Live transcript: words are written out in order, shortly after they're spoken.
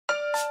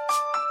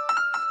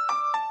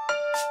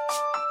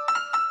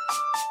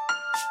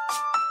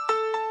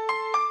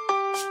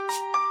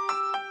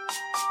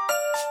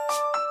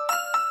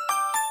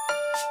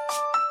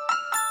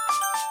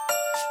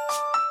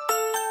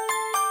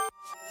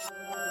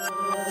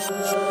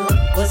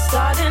We're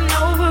starting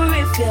over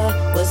if you.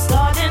 We're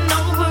starting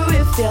over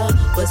if you.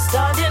 We're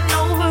starting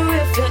over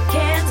if you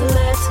can't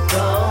let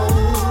go.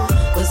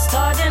 We're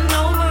starting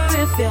over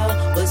if you.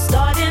 We're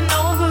starting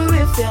over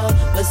if you.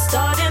 We're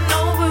starting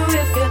over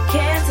if you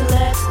can't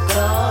let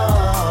go.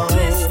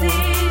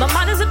 My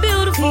mind is a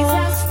beautiful.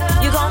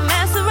 You gon'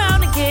 mess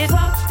around and get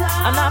fucked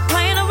up. I'm not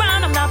playing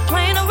around. I'm not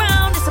playing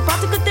around. It's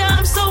about to go down.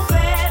 I'm so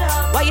fed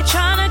up. Why you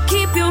trying to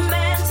keep you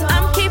mental?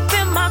 I'm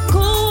keeping my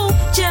cool.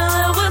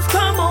 Chillin' with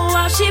Crumble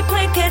while she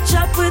play catch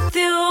up with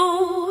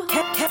you.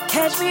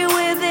 Catch me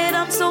with it.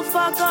 I'm so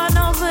far gone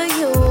over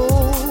you.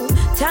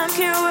 Time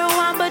can't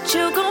rewind, but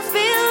you gon'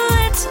 feel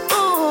it.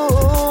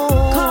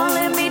 Ooh,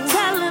 calling me,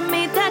 telling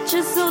me that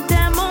you're so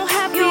damn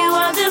unhappy. You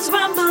are just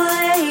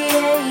rumbling.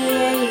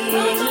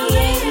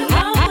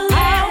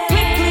 How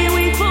quickly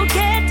we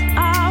forget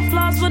our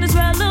flaws when it's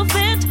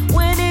relevant,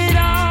 when it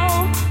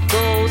all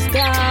goes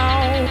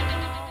down.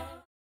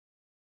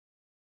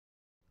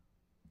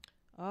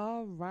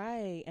 All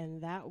right,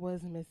 and that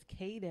was Miss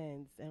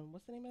Kaydence. And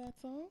what's the name of that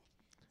song?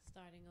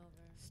 Starting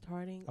over.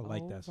 Starting I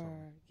like over. that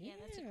song. Yeah,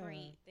 that's a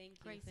great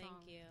Great thank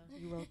song. you.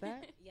 You wrote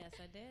that? Yes,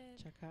 I did.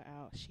 Check her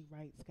out. She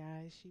writes,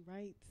 guys. She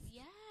writes.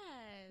 Yes.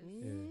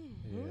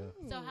 Yeah.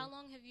 So how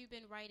long have you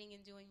been writing and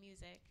doing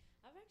music?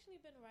 I've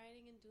actually been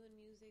writing and doing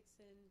music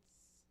since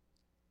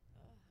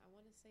I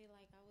want to say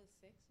like I was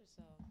 6 or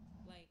so.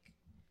 Like,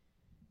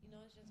 you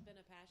know, it's just been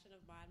a passion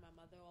of mine. My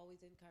mother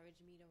always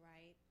encouraged me to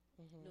write,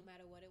 no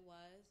matter what it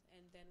was.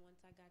 And then once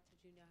I got to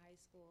junior high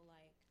school,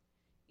 like,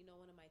 you know,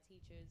 one of my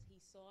teachers,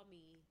 he saw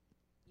me,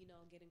 you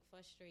know, getting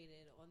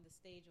frustrated on the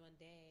stage one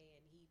day,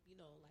 and he, you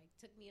know, like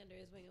took me under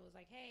his wing and was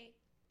like, hey,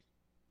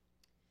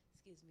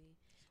 excuse me,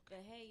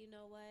 but hey, you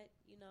know what,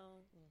 you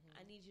know,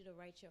 I need you to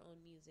write your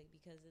own music,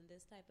 because in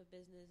this type of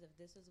business, if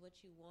this is what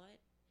you want,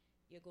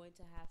 you're going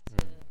to have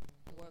to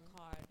work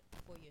hard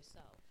for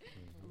yourself.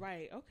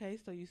 Right.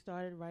 Okay. So you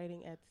started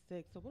writing at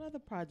 6. So what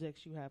other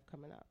projects you have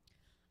coming up?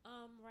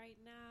 Right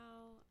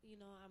now, you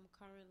know, I'm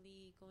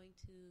currently going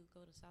to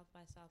go to South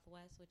by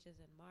Southwest, which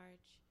is in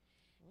March.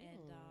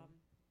 And,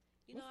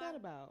 you know, what's that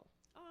about?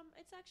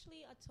 It's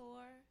actually a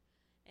tour,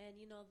 and,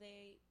 you know,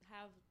 they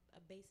have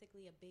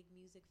basically a big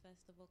music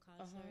festival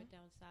concert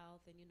down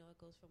south, and, you know, it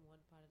goes from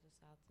one part of the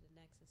south to the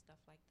next and stuff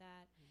like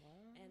that.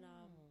 Wow. And,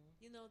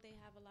 you know, they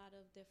have a lot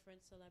of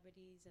different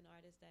celebrities and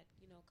artists that,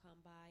 you know, come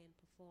by and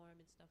perform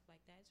and stuff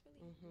like that. It's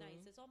really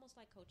nice. It's almost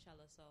like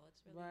Coachella, so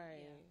it's really,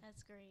 yeah.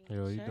 That's great.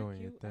 Yo, you Check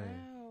doing you your thing.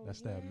 out. That's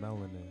that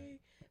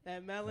melanin.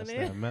 That That's melanin.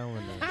 that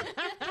melanin.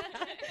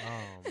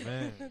 Oh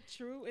man.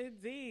 True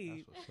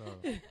indeed. That's what's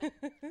up.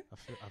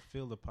 I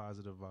feel the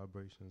positive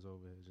vibrations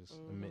over here just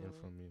emitting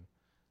from you.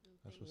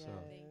 That's what's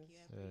up. Thank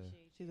you. I Yeah.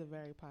 appreciate She's you. a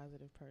very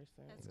positive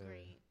person. That's Yeah.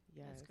 great.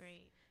 Yes. That's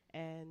great.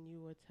 And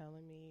you were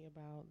telling me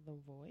about The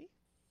Voice.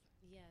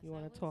 Yes. You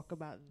want to talk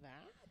about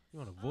that?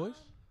 You want a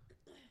voice?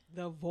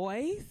 The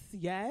Voice,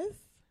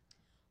 yes.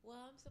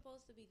 Well, I'm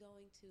supposed to be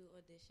going to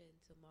audition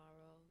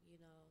tomorrow, you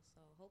know,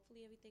 so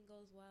hopefully everything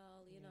goes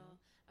well. You know,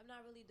 I'm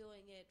not really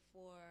doing it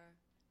for,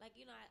 like,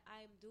 you know,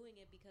 I'm doing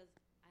it because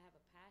I have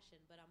a passion,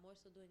 but I'm more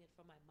so doing it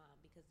for my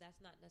mom, because that's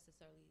not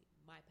necessarily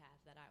my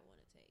path that I want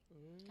to take.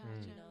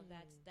 Gotcha. You know,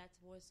 that's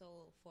more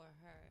so for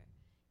her,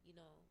 you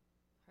know,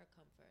 her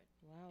comfort.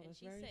 Wow, And that's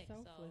she's very sick,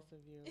 selfless so-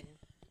 of you.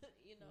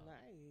 You know,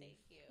 Nice. thank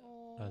you.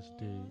 That's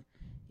deep.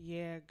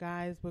 Yeah,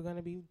 guys, we're going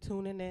to be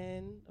tuning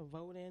in,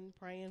 voting,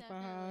 praying for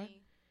her.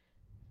 Definitely.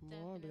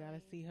 More, we got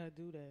to see her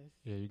do this.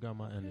 Yeah, you got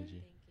my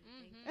energy. Thank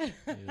you. Mhm.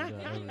 Thank you. Yeah,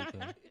 you got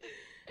everything.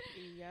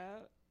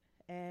 Yep.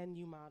 And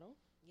you model.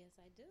 Yes,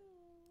 I do.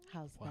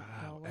 How's that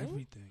Wow, going?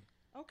 everything.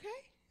 Okay.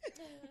 It's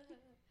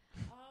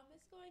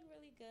going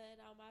really good.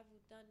 I've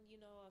done, you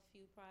know, a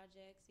few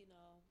projects, you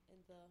know,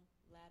 in the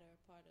latter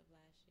part of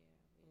last year,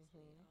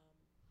 obviously.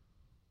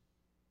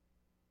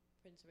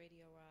 Prince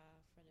Radio Raw,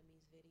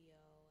 Frenemies video,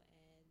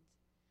 and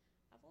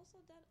I've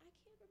also done, I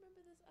can't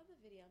remember this other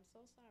video. I'm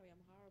so sorry. I'm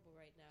horrible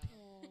right now.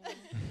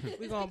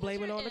 We're going to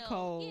blame it you're on the ill.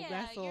 cold. Yeah,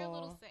 That's all. you're a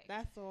little sick.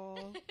 That's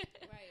all.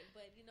 Right,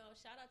 but, you know,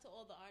 shout out to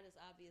all the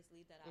artists,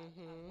 obviously, that I've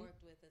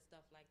worked with and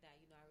stuff like that.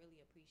 You know, I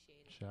really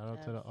appreciate it. Shout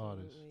out to the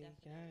artists.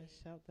 Absolutely. Guys,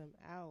 shout them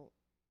out.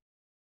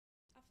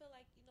 I feel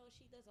like, you know,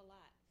 she does a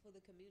lot for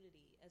the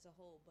community as a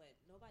whole, but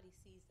nobody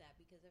sees that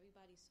because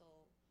everybody's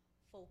so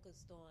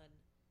focused on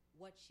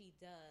what she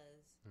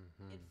does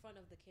in front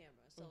of the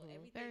camera. So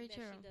everything Very that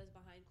true. she does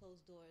behind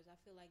closed doors, I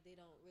feel like they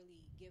don't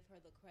really give her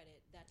the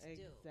credit that's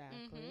due.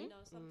 Exactly. You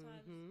know,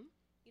 sometimes,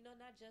 you know,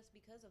 not just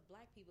because of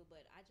black people,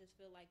 but I just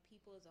feel like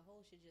people as a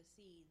whole should just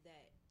see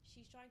that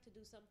she's trying to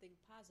do something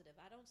positive.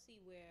 I don't see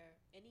where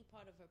any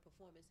part of her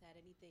performance had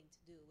anything to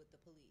do with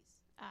the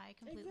police. I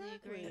completely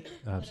agree.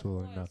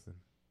 Absolutely But of nothing.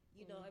 course,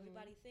 you know,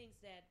 everybody thinks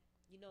that,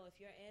 you know,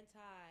 if you're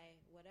anti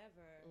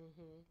whatever,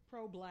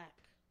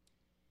 Pro-black.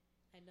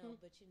 I know,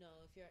 but you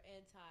know, if you're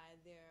anti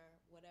their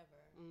whatever,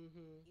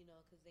 you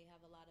know, because they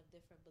have a lot of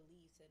different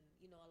beliefs, and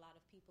you know, a lot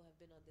of people have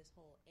been on this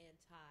whole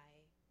anti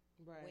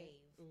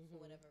wave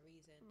for whatever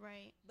reason.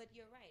 Right. But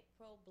you're right,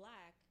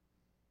 pro-black.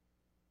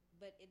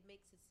 but it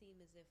makes it seem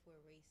as if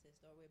we're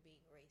racist or we're being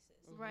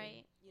racist.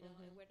 Right. You know,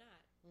 and we're not.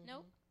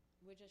 Nope.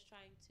 We're just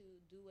trying to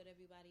do what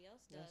everybody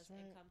else does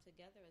and come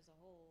together as a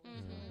whole.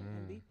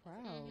 And be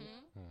proud.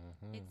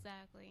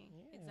 Exactly.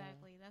 Yeah.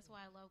 Exactly. That's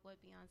why I love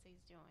what Beyonce's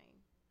doing.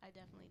 I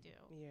definitely do.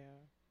 Yeah.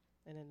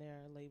 And then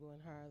they're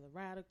labeling her the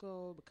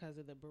radical because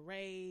of the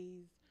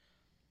berets.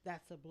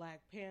 That's a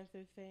Black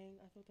Panther thing.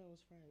 I thought that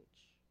was French.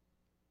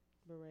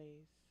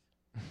 Berets.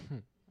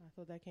 I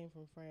thought that came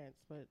from France,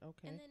 but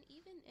okay. And then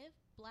even if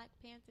Black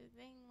Panther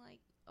thing, like,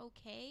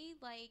 okay,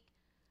 like,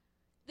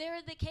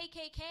 they're the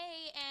KKK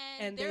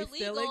and they're they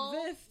still legal.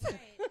 exist.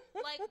 Right.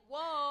 Like,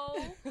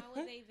 whoa. How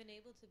are they even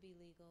able to be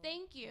legal?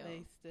 Thank you.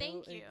 They still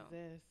Thank you.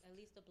 exist. At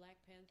least the Black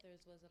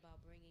Panthers was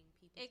about bringing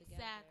people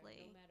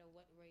Exactly. together, no matter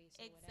what race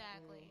or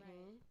Exactly.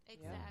 whatever. Right.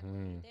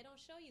 Exactly. They don't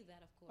show you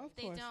that, of course. Of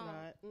course don't.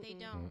 not. They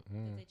don't.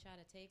 Because they try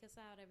to take us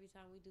out every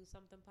time we do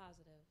something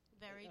positive.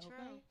 Very Okay.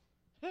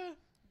 true.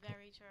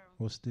 Very true.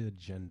 What's the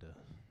agenda?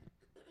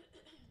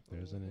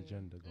 There's an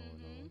agenda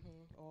going on.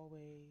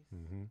 Always.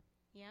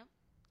 Yep.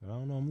 I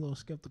don't know. I'm a little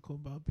skeptical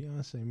about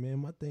Beyonce, man.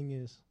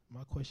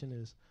 My question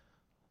is,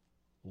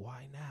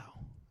 why now?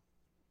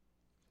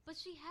 But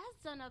she has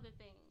done other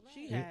things.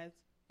 She has.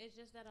 It's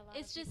just that a lot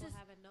It's of people just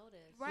haven't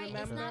noticed. Right.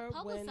 Remember It's not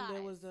when publicized.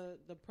 there was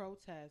the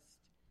protest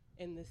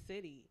in the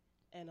city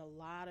and a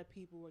lot of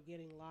people were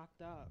getting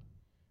locked up,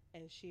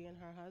 and she and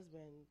her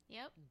husband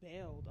Yep.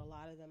 bailed a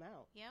lot of them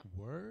out. Yep.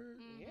 Word?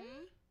 Yeah.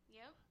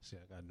 Yep. See,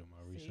 I gotta do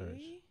my research.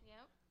 See?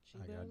 Yep. She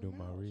I gotta bailed do them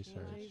my out. She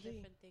and research. Jay-Z.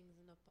 Different things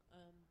in the,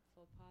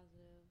 for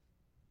positive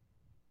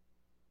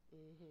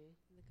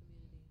in the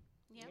community.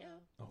 Yep.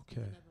 Yeah.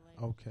 Okay. Another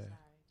language, Okay.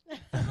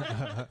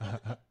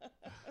 sorry.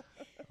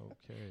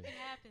 Okay. It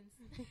happens.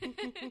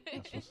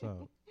 That's what's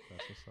up.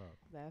 That's what's up.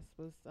 That's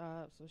what's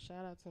up. So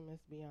shout out to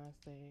Miss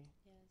Beyonce.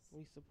 Yes.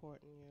 We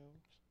supporting you.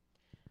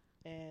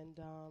 And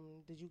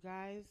did you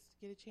guys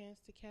get a chance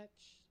to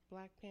catch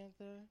Black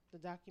Panther, the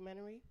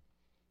documentary,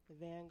 The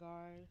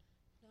Vanguard,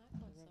 No, I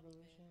The caught some of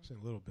Revolution? it. Just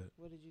a little bit.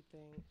 What did you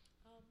think?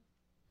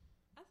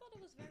 I thought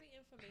it was very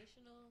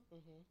informational.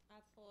 Mm-hmm.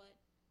 I thought,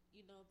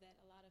 that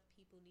a lot of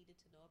people needed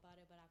to know about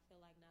it, but I feel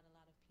like not a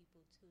lot of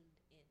people tuned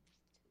in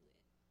to it.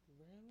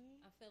 Really?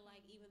 I feel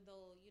like even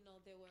though,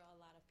 there were a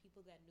lot of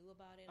people that knew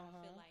about it, I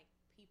feel like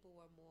people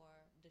were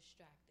more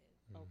distracted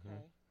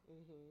Okay.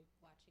 Mm-hmm.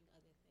 watching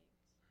other things.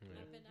 Yeah.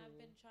 I've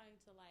been trying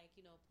to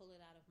pull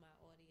it out of my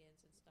audience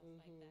and stuff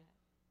like that.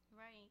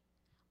 Right.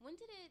 When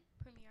did it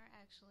premiere,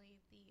 actually,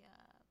 the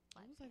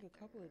Black It was like a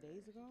Panther? couple of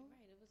days ago.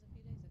 Right, it was a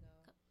few days ago.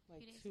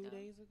 Like few 2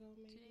 days days ago,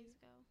 maybe? 2 days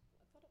ago?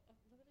 I thought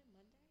was it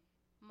Monday?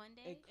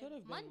 Monday? It could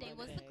have been Monday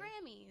was the Monday.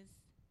 Grammys,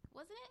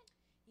 wasn't it?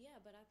 Yeah,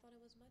 but I thought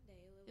it was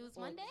Monday. It was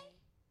Monday?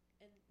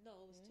 And no,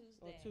 it was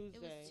Tuesday. Or Tuesday.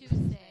 It was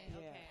Tuesday.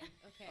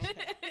 Yeah. Okay.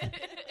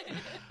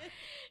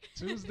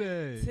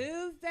 Tuesday.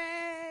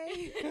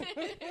 Tuesday.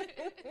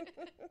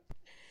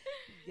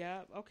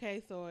 Yep.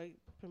 Okay, so it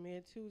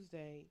premiered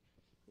Tuesday.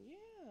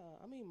 Yeah.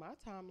 I mean, my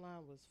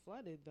timeline was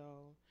flooded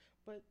though,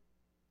 but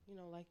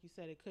like you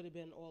said, it could have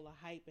been all the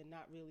hype and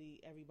not really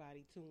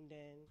everybody tuned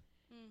in.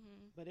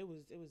 But it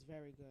was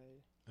very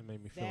good. It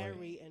made me feel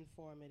Very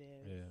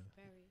informative. yeah.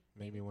 Very.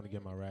 Made me want to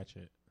get my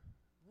ratchet.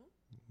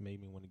 Hmm? Made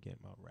me want to get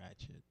my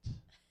ratchet.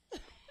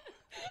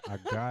 I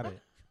got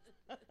it.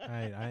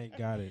 I ain't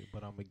got it,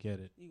 but I'm gonna get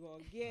it. You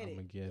gonna get I'm it?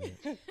 gonna get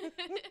it.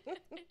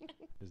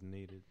 It's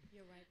needed.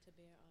 You're right to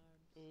bear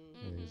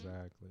arms.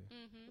 Exactly.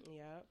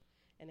 Yep.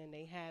 And then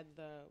they had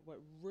what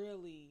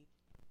really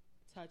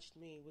touched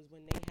me was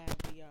when they had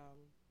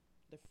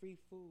the free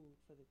food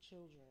for the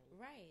children.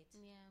 Right.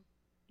 Yeah.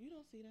 You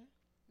don't see that.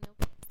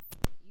 Nope.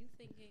 You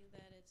thinking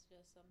that it's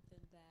just something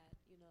that,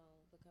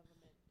 the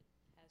government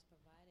has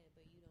provided,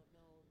 but you don't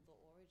know the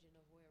origin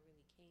of where it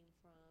really came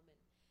from. And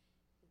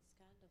it's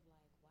kind of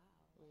like, wow,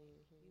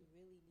 you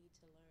really need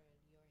to learn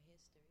your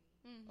history.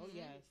 Oh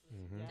yes.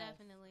 Mhm. Yes.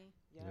 Definitely.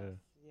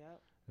 Yes. Yep.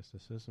 It's the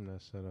system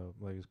that's set up.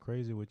 Like, it's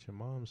crazy what your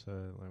mom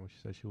said. Like, when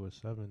she said she was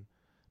 7,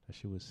 that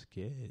she was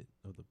scared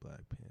of the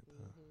Black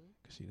Panther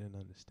because she didn't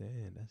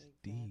understand. That's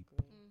deep.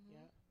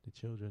 Yep. The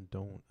children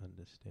don't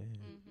understand.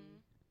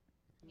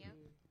 Yep.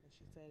 And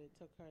she said it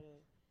took her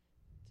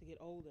to get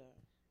older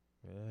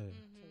Yeah.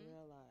 to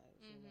realize,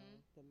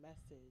 the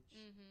message.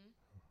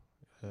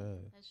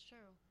 Yeah. That's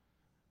true.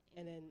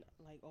 And then,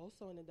 like,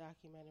 also in the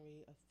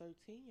documentary, a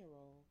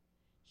 13-year-old,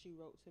 she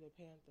wrote to the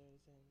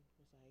Panthers and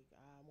was like,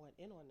 I want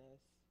in on this.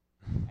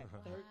 At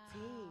 13.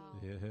 Wow.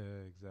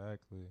 Yeah,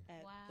 exactly.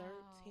 At Wow.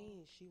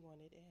 13, she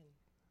wanted in.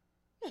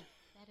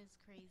 That is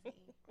crazy.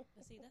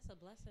 But see, that's a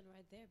blessing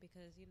right there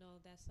because,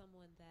 that's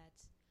someone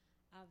that's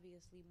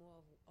obviously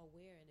more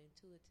aware and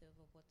intuitive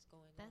of what's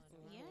going That's on.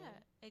 around yeah,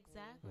 them.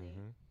 exactly.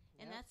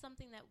 And Yep. that's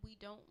something that we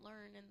don't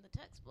learn in the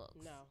textbooks.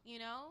 No.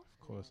 Of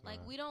course Like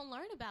not. we don't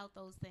learn about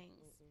those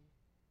things.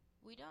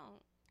 We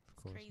don't. Of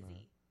It's course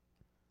crazy.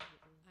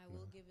 I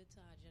will give it to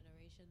our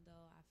generation,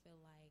 though. I feel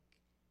like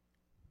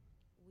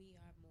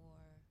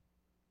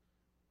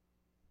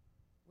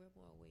we're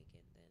more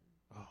awakened than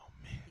Oh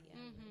man. the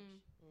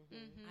average.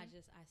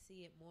 I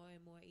see it more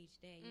and more each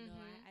day. You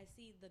know, I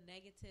see the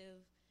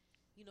negative,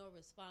 you know,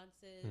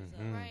 responses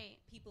of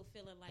people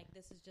feeling like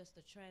this is just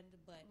a trend,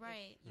 but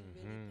if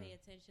you really pay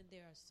attention,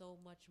 there are so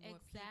much more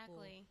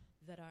people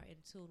that are in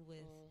tune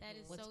with that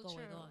is what's so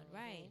going true. on,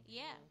 right?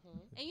 Yeah.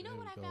 And you know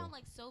what I found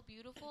like so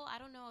beautiful? I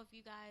don't know if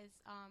you guys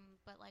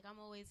but like I'm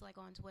always like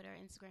on Twitter,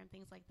 Instagram,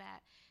 things like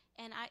that.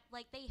 And I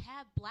like they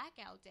have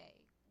Blackout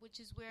Day, which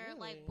is where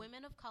like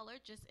women of color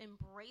just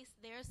embrace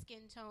their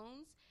skin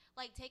tones,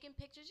 like taking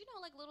pictures, you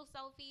know, like little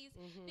selfies.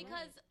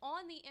 Because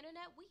on the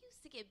internet, we used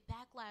to get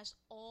backlash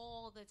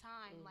all the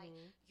time. Like,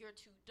 you're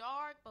too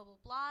dark, blah, blah,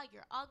 blah.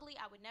 You're ugly.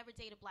 I would never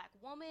date a black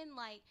woman.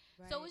 Like,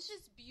 so it's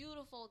just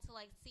beautiful to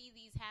like see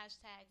these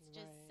hashtags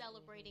just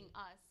celebrating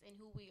us and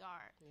who we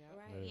are.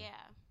 Yeah.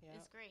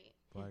 It's great.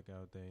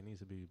 Blackout Day. It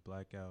needs to be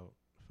blackout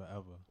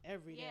forever.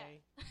 Every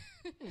day.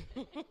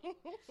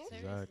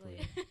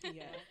 Exactly.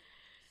 Yeah.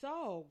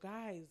 So,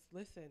 guys,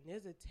 listen,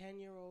 there's a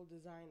 10-year-old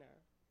designer,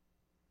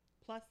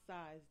 plus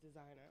size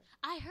designer.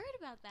 I heard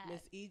about that.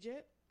 Miss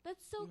Egypt.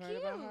 That's so you cute. Heard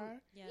about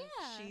her? Yes.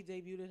 Yeah. She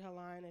debuted her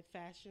line at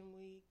Fashion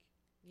Week.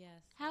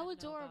 Yes. How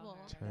adorable.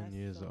 10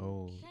 years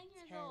old. 10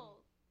 years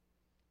old.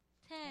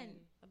 10.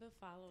 I've been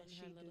following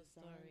her little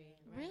story.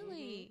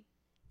 Really?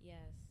 Yes.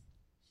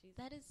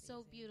 That is so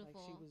amazing.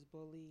 beautiful. Like, she was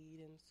bullied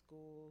in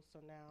school, so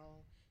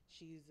now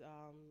she's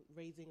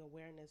raising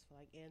awareness for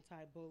like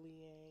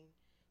anti-bullying.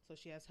 So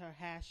she has her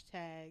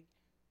hashtag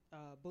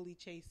bully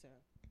chaser.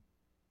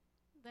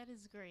 That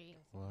is great.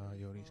 Wow,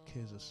 yo, these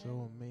kids are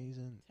so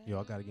amazing. Yo,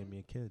 I gotta get me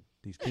a kid.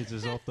 These kids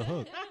is off the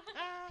hook.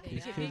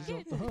 These kids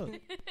off the hook.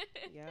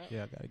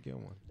 Yeah, I gotta get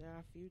one. They're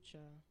our future.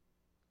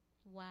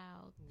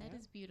 Wow, that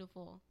is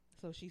beautiful.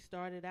 So she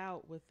started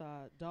out with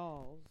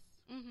dolls,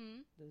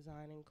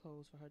 designing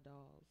clothes for her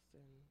dolls,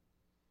 and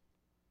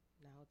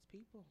now it's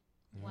people.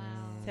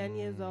 Wow. 10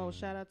 years old.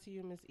 Shout out to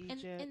you, Miss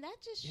Egypt. And that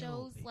just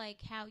shows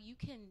like how you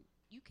can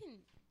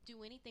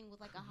do anything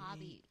with like a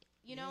hobby.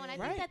 You know, and I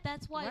think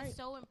that's why it's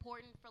so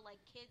important for like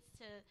kids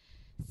to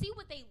see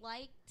what they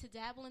like, to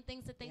dabble in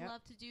things that they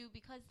love to do,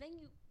 because then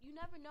you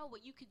never know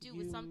what you could do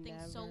with something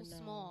so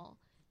small.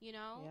 You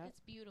know,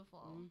 it's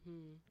beautiful.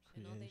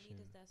 And all they need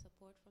is that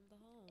support from the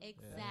home.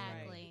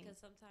 Exactly. Because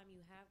sometimes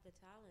you have the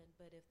talent,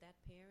 but if that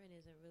parent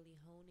isn't really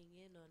honing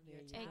in on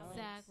your talent,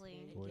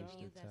 exactly, and giving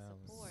you that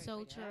support,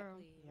 so true.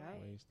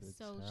 Wasted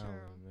so talent,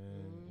 true,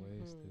 man.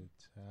 Wasted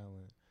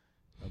talent.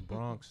 A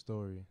Bronx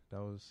story.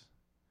 That was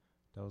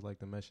like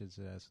the message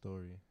to that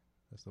story.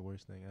 That's the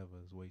worst thing ever,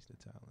 is wasted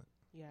talent.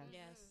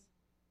 Yes.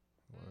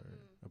 Or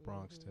a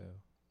Bronx tale.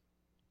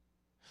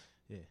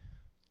 Yeah.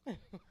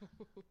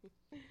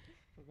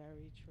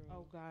 Very true.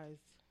 Oh, guys.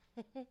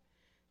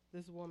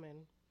 This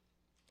woman,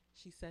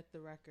 she set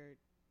the record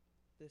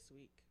this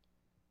week.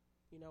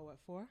 You know what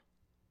for?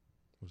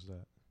 What's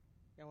that?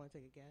 Y'all want to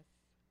take a guess?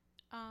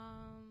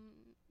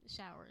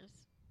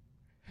 Showers.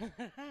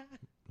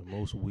 The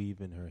most weave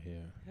in her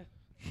hair.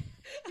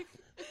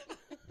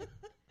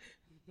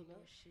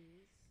 No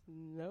shoes.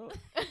 No.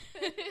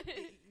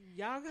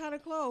 Y'all kind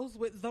of close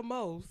with the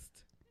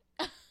most.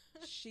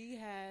 She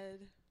has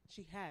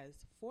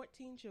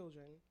 14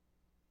 children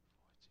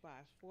by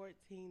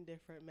 14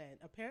 different men.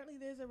 Apparently,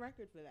 there's a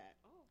record for that.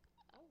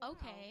 Wow.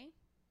 Okay.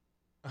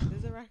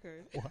 There's a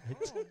record. What?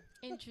 Oh.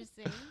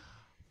 Interesting.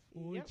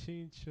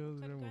 14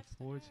 children with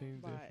 14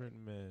 But-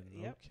 different men.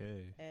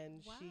 Okay.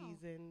 And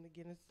she's in the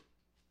Guinness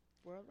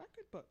World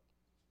Record book.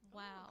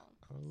 Wow.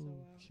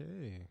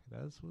 Okay.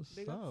 That's what's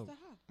Big up. ups to her.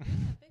 Yeah,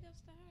 big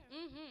ups to her.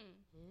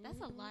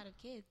 That's a lot of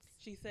kids.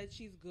 She said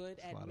she's good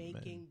That's a lot at of men.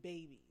 making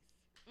babies.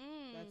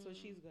 That's what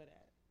she's good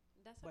at.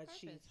 That's her But purpose.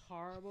 she's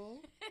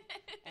horrible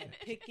at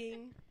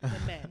picking the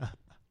men.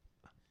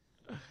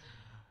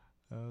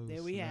 Oh,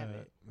 There we have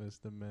snap. it. It's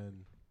the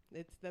men.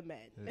 It's the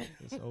men.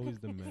 It's always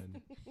the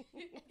men.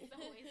 It's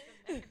always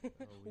the men.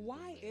 Always the Why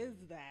men. is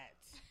that?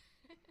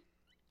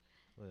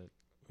 Look,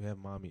 we have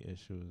mommy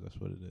issues. That's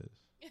what it is.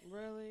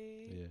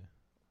 Really? Yeah.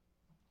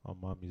 Our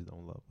mommies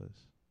don't love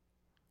us.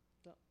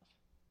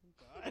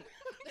 God.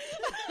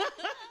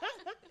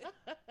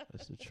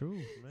 That's the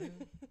truth,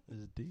 man.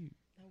 It's deep.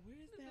 Now,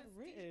 where is that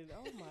written?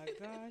 Oh my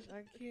gosh,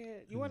 I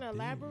can't. You It's want to deep,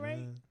 elaborate?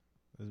 man.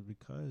 It's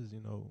because,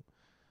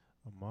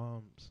 our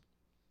moms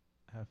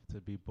have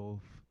to be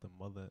both the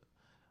mother.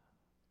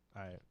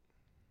 All right.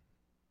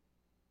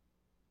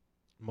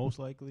 Most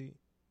likely,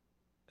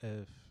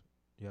 if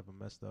you have a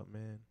messed up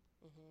man,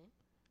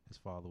 his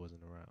father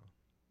wasn't around.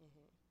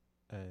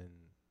 And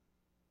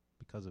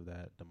because of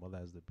that, the mother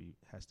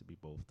has to be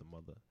both the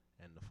mother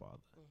and the father.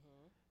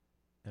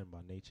 And by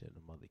nature,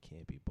 the mother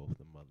can't be both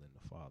the mother and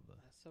the father.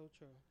 That's so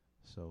true.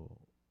 So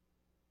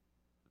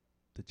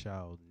the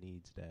child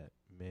needs that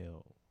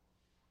male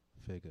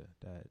figure,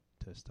 that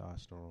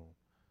testosterone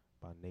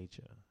by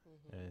nature.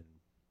 And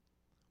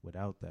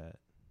without that,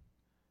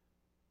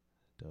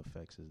 the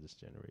effects is this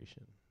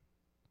generation.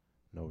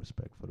 No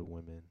respect for the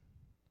women.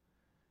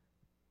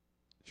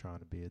 Trying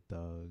to be a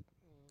thug.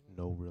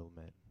 No real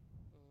men.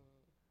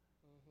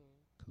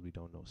 Because we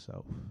don't know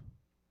self.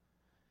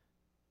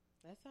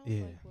 That sounds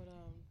Yeah. like what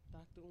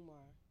Dr.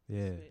 Umar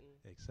Yeah,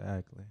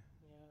 exactly.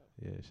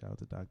 Yeah, shout out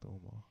to Dr.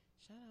 Umar.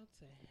 Shout out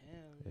to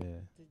him.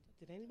 Yeah.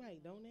 Did anybody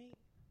donate?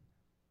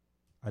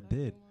 I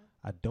did.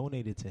 I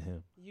donated to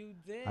him. You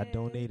did? I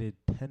donated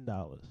 $10.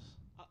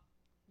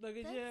 Look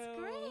at That's you. That's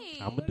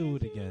great. I'm going to do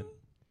it again.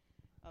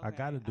 Okay. I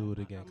got to do it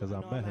again because I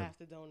met him. I'm going to have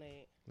to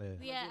donate.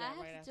 Yeah,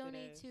 I have to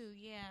donate too.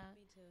 Yeah.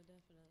 Me too,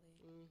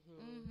 definitely.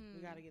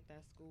 We got to get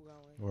that school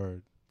going.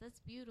 Word. That's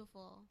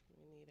beautiful.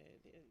 We need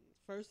it.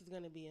 First is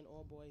going to be an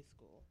all-boys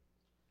school.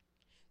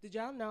 Did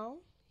y'all know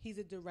he's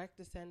a direct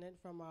descendant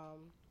from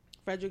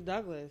Frederick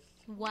Douglass?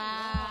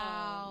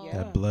 Wow. Yeah.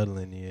 That blood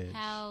lineage.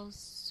 How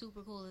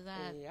super cool is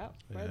that? Yep.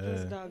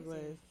 Frederick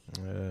Douglass.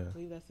 Yeah. I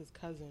believe that's his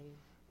cousin.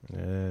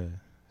 Yeah.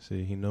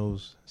 See, he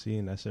knows. See,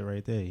 and that's it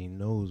right there. He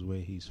knows where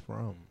he's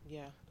from.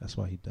 Yeah. That's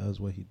why he does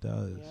what he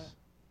does.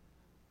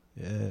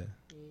 Yeah. Yeah.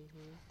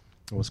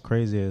 What's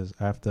crazy is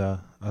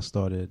after I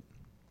started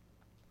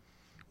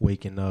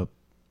waking up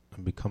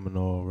and becoming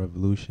all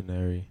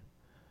revolutionary,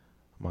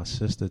 my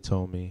sister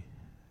told me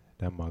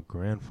that my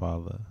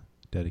grandfather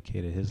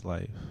dedicated his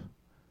life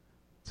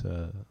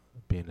to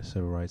being a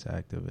civil rights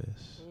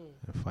activist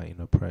and fighting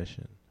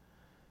oppression.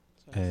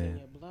 So it's in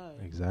your blood.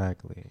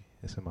 Exactly.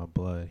 It's in my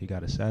blood. He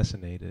got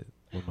assassinated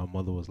when my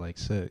mother was like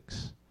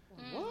 6.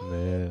 What?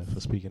 Yeah, for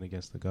speaking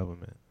against the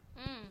government.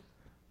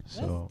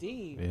 So, that's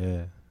deep.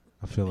 Yeah.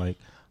 I feel like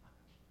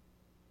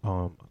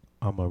I'm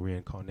a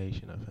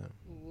reincarnation of him.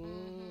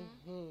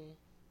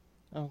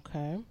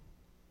 Okay.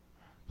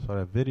 So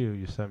that video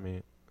you sent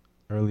me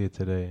earlier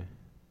today,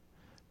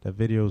 that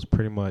video is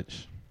pretty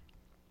much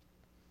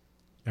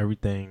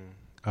everything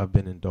I've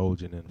been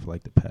indulging in for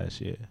like the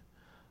past year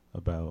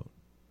about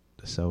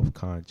the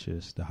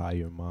self-conscious, the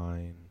higher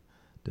mind,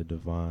 the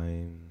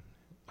divine,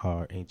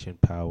 our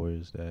ancient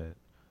powers that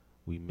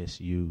we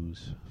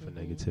misuse for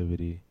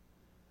negativity.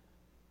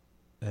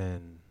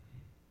 And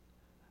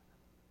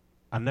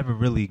I never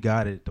really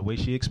got it. The way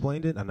she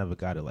explained it, I never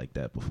got it like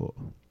that before.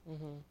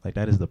 Like,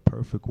 that is the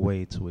perfect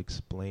way to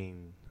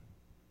explain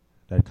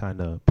that kind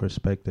of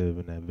perspective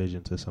and that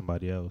vision to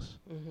somebody else.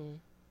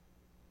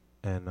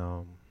 And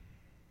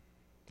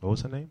what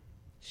was her name?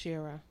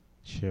 Shira,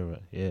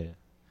 yeah.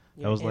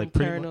 That was like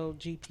internal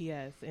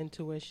GPS,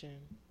 intuition.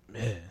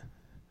 Yeah.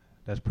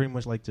 That's pretty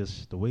much like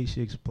just the way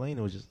she explained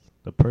it was just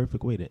the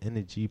perfect way to end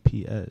the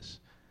GPS.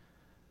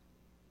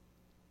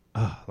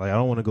 Like, I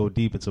don't want to go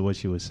deep into what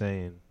she was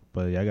saying,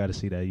 but I got to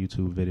see that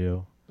YouTube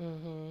video.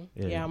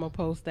 Yeah, I'm going to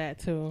post that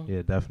too.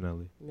 Yeah,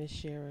 definitely. Miss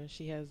Shira.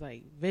 She has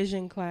like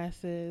vision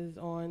classes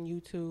on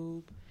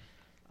YouTube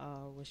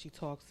where she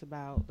talks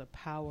about the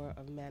power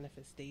of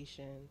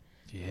manifestation,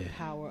 the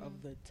power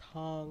of the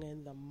tongue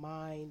and the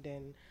mind,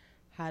 and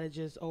how to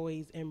just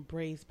always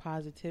embrace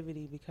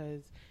positivity,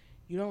 because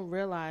you don't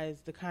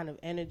realize the kind of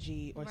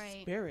energy or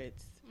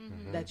spirits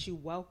that you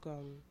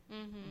welcome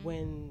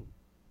when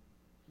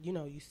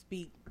you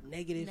speak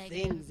negative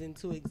things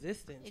into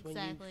existence. When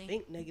you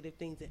think negative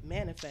things, it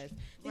manifests.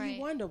 Then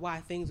you wonder why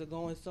things are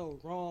going so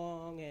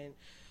wrong and,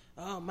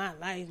 my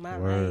life.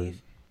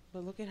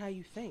 But look at how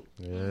you think.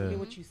 Look at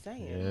what you're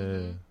saying.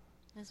 Yeah.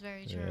 That's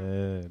very true.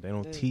 Yeah, they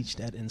don't teach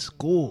that in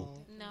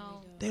school.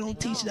 No. They don't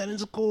teach that in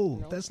school.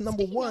 No. That's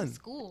number Speaking one. Of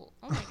school.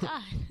 Oh, my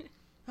God.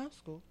 How's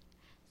school?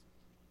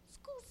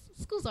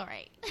 School's all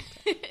right.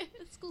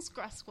 School's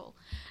stressful.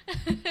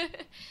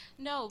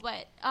 No,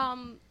 but...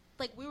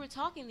 like, we were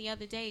talking the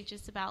other day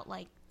just about,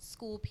 like,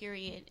 school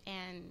period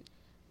and,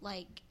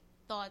 like,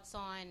 thoughts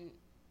on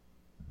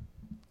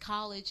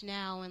college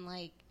now and,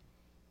 like,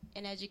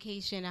 an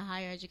education, a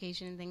higher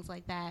education and things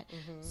like that.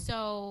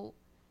 So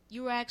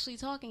you were actually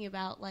talking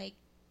about, like,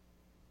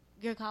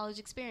 your college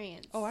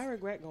experience. Oh, I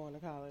regret going to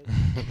college.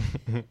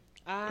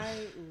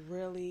 I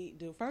really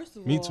do. First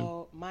of Me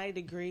all, too. my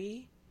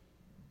degree,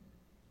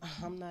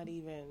 I'm not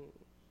even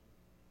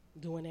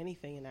doing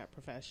anything in that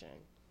profession.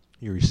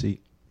 Your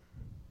receipt.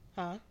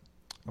 Huh?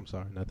 I'm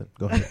sorry, nothing.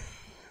 Go ahead.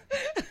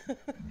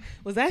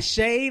 Was that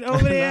shade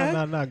over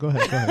there? No. Go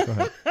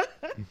ahead.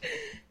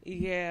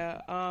 Yeah.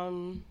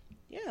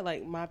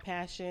 Like, my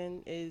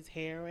passion is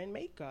hair and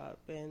makeup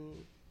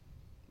and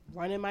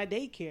running my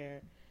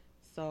daycare.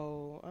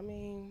 So, I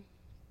mean,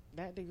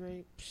 that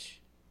degree. Psh.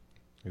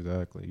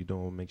 Exactly. You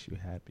doing what makes you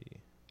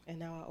happy. And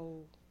now I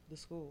owe the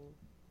school.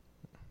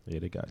 Yeah,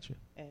 they got you.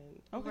 And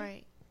okay.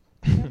 Right.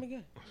 Got me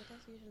good. But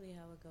that's usually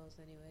how it goes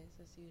anyways.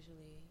 That's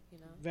usually,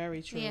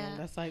 Very true. Yeah.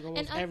 That's like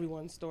almost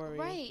everyone's story.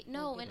 Right.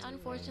 No, and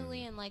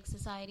unfortunately in, like,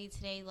 society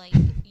today, like,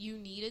 you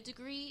need a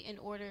degree in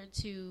order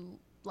to,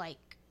 like,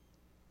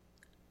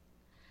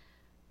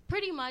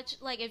 pretty much,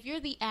 like, if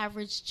you're the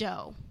average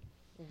Joe,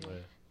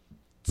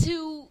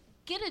 to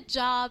get a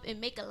job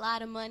and make a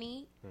lot of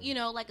money,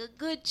 like a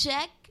good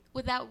check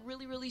without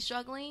really, really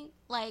struggling,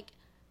 like,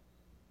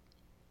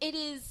 it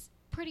is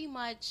pretty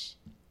much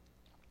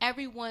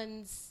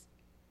everyone's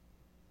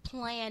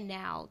plan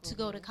now to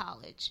go to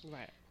college.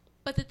 Right.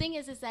 But the thing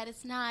is that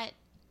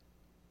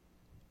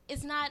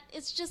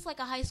it's just like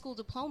a high school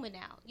diploma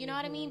now. You know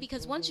what I mean?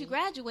 Because once you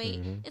graduate,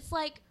 it's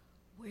like,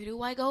 where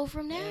do I go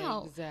from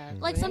now? Exactly.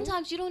 Like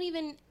sometimes you don't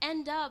even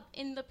end up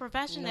in the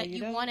profession that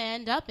you want to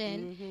end up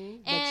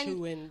in, and but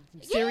you in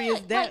serious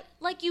debt.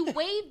 Like you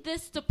waive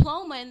this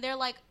diploma, and they're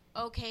like,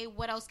 okay,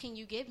 what else can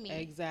you give me?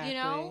 Exactly. You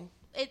know,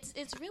 it's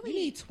really. You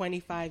need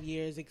 25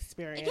 years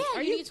experience. Yeah,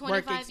 Are you you need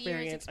 25 work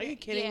experience? Are you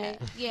kidding me?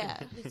 Yeah,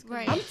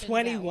 right. I'm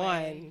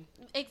 21.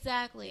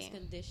 Exactly. It's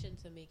conditioned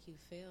to make you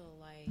feel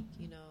like,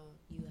 you know,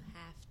 you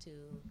have to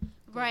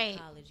go right. to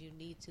college. You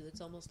need to.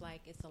 It's almost like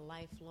it's a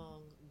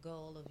lifelong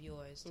goal of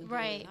yours to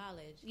right. go to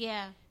college.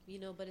 Yeah. You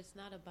know, but it's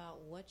not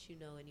about what you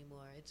know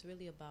anymore. It's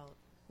really about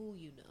who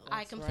you know.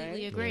 I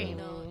completely agree. You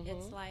know,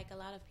 it's like a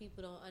lot of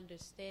people don't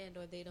understand,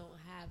 or they don't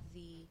have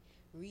the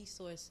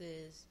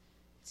resources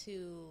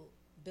to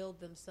build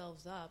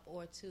themselves up,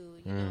 or to,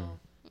 you know,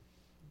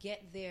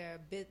 get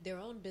their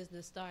own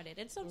business started.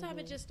 And sometimes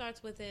it just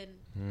starts within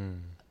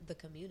the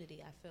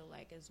community, I feel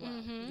like, as well.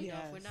 You know,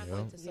 if we're not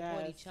going to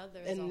support each other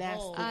as a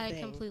whole. I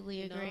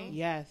completely agree.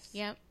 Yes.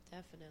 Yep.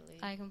 Definitely.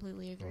 I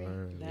completely agree.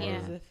 That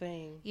is the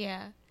thing.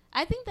 Yeah.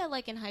 I think that,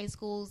 like, in high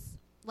schools,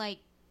 like,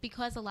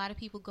 because a lot of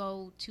people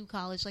go to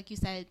college, like you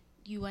said,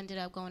 you ended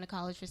up going to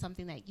college for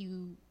something that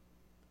you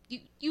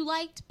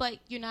liked, but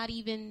you're not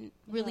even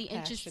really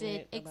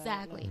interested.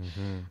 Exactly.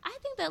 I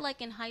think that,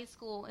 like, in high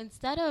school,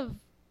 instead of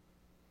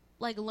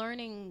like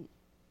learning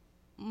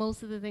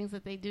most of the things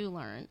that they do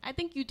learn, I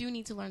think you do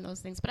need to learn those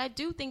things, but I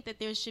do think that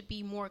there should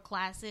be more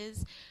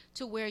classes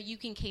to where you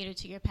can cater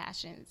to your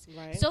passions,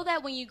 so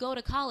that when you go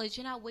to college,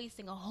 you're not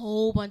wasting a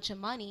whole bunch of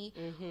money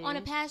on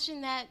a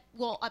passion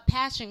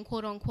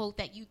quote unquote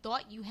that you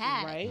thought you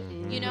had,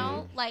 you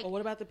know, like. Or what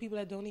about the people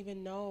that don't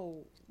even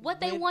know what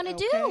they want to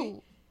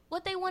do?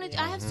 What they want to do.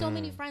 I have so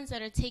many friends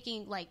that are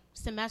taking like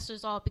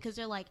semesters off because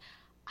they're like,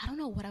 I don't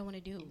know what I want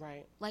to do.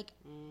 Right. Like,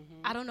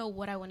 I don't know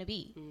what I want to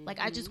be. Like,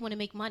 I just want to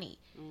make money.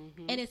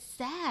 And it's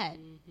sad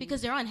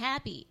because they're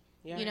unhappy,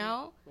 you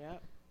know? Yeah.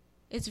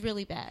 It's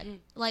really bad.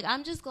 Like,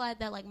 I'm just glad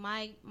that, like,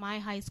 my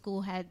high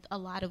school had a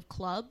lot of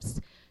clubs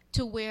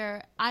to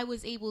where I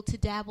was able to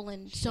dabble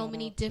in so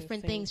many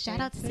different things.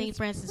 Shout out to St.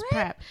 Francis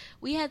Prep.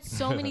 We had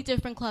so many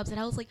different clubs, and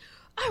I was like,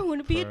 I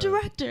want to be a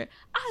director.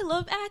 I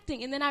love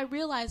acting. And then I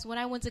realized when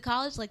I went to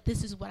college, like,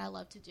 this is what I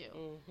love to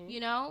do,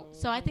 you know?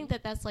 So I think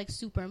that that's, like,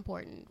 super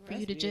important for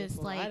you to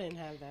just, like. I didn't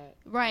have that.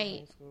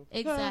 Right.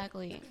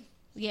 Exactly.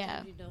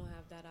 Yeah. You don't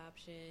have that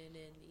option,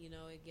 and, you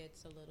know, it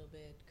gets a little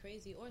bit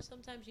crazy. Or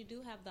sometimes you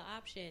do have the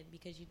option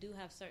because you do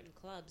have certain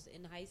clubs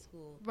in high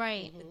school.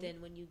 Right. But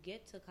then when you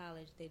get to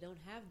college, they don't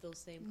have those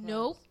same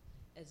clubs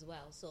as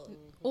well. So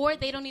or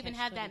they don't even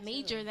have that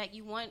major that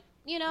you want,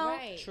 you know?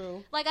 Right.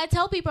 True. Like, I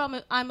tell people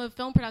I'm a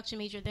film production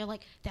major. They're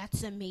like,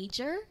 that's a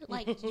major?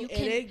 Like, you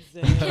can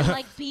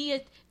like, be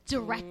a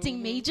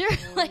directing major?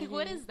 Like,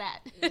 what is that?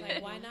 It's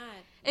like, why not?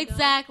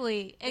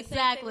 Exactly. Know?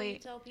 Exactly. When you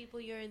tell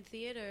people you're in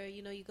theater,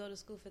 you know, you go to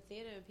school for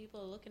theater, and people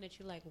are looking at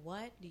you like,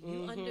 what? Do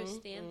you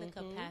understand the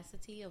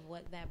capacity of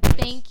what that brings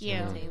Thank you.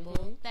 to the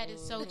table? That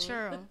is so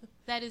true.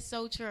 That is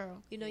so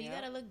true. You know, you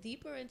got to look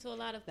deeper into a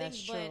lot of things,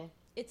 That's but true.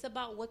 it's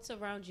about what's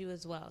around you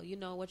as well. You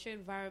know, what your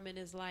environment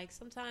is like.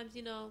 Sometimes,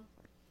 you know,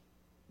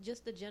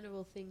 just the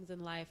general things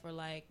in life are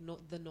like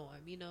the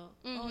norm, you know?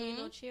 Oh, you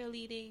know,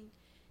 cheerleading,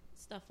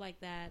 stuff like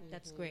that.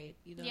 That's great.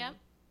 You know,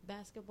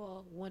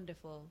 basketball,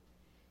 wonderful.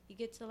 You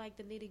get to like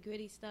the nitty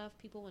gritty stuff.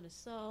 People want to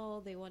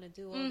sew. They want to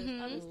do all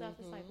this other stuff.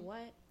 It's like,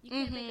 what? You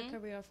can't make a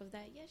career off of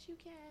that. Yes, you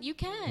can. You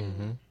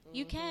can.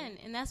 You can.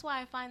 And that's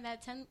why I find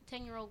that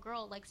 10-year-old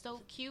girl like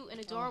so cute and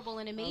adorable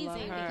and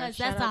amazing, because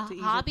that's a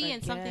hobby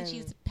and something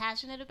she's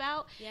passionate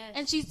about. Yes.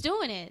 And she's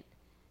doing it.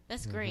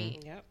 That's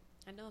great. Yep.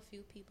 I know a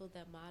few people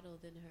that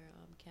modeled in her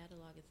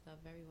catalog and stuff.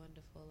 Very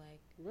wonderful.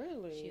 Like,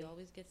 really, she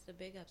always gets the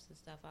big ups and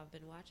stuff. I've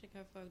been watching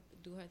her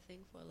do her thing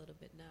for a little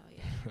bit now.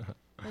 Yeah,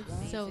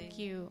 that's so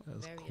cute.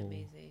 That's very cool.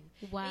 amazing.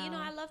 Wow. And, you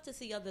know, I love to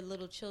see other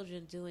little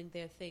children doing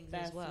their things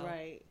as well.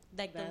 Right.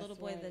 Like the little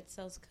boy that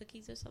sells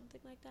cookies or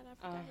something like that.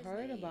 I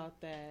heard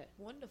about that.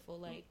 Wonderful.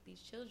 Like, these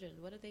children,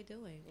 what are they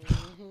doing?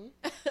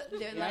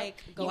 They're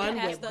like going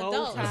past with the bow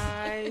adults.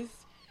 ties.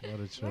 What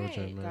a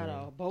children, man. Got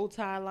a bow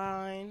tie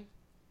line.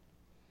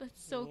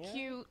 That's so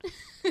cute.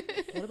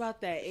 What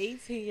about that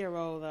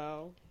 18-year-old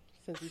though?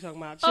 Since we're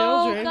talking about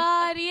children. Oh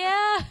God,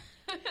 yeah.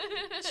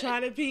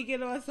 Trying to peek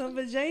it on some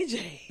of JJ.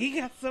 He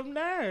got some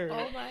nerve.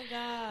 Oh my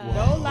God.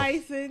 No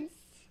license.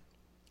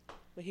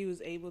 But he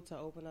was able to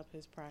open up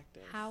his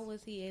practice. How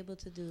was he able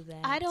to do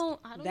that? I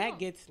don't know. That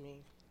gets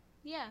me.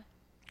 Yeah.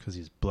 Because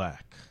he's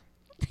black.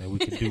 And we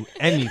can do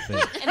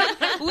anything.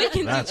 We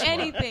can do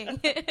anything.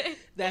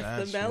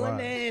 That's the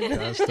melanin. Right.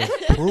 That's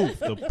the proof.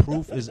 The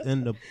proof is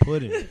in the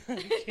pudding.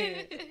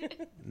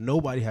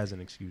 Nobody has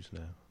an excuse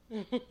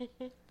now.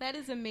 That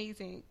is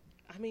amazing.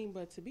 I mean,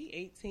 but to be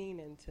 18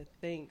 and to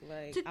think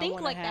like I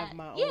want to have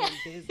my own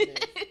business.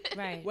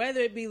 Right. Whether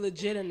it be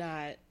legit or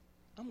not,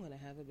 I'm going to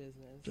have a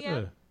business.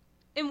 Yeah.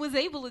 And was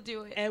able to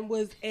do it. And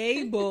was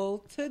able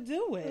to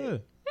do it. Yeah.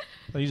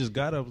 Like, you just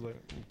got up like,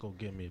 go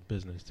get me a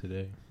business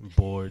today. I'm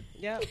bored.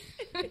 Yep.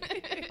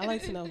 I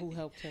like to know who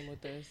helped him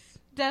with this.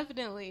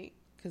 Definitely.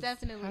 'Cause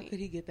Definitely. how could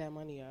he get that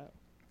money up?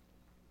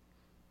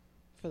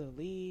 for the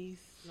lease,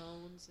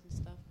 loans and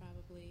stuff.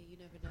 Probably, you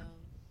never know.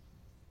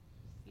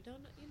 You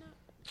don't know. You know.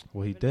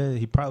 Well, he did.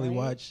 He probably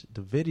watched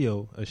the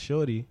video of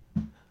Shorty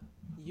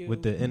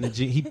with the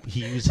energy.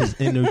 He used his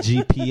inner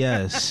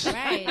GPS.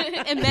 Right.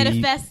 And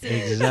manifested.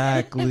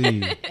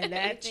 Exactly. And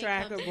that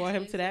tracker brought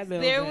him to that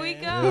building. There we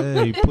go.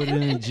 Yeah, he put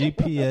it in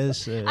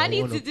GPS. I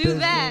need to do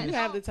that. You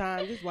have the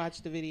time. Just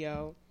watch the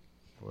video.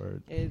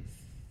 Word.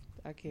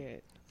 I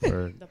can't.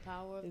 Word. The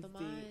power of the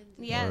mind.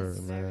 Yes.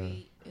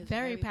 Word,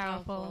 very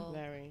powerful.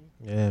 Very.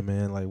 Yeah,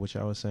 man. Like what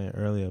y'all was saying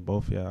earlier,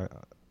 both of y'all,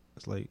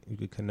 it's like you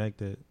could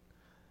connect it.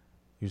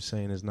 You're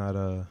saying it's not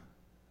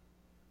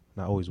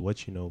always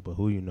what you know, but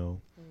who you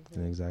know.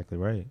 And exactly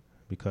right.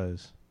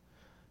 Because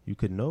you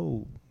could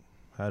know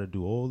how to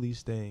do all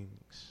these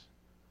things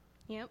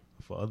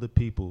for other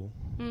people,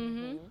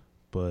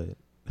 but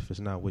if it's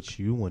not what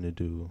you want to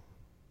do,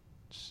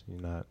 you're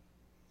not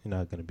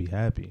going to be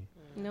happy.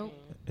 Nope.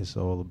 It's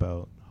all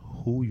about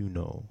who you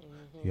know.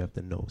 You have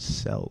to know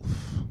self.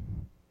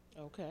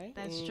 Okay.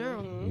 That's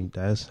true.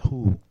 That's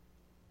who.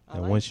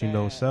 And once you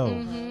know self,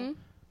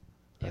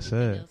 that's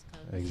it.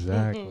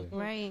 Exactly.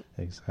 Right.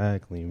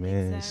 Exactly,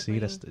 man. Exactly. See,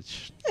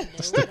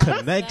 that's the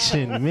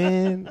connection,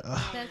 man.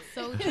 That's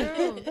so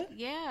true.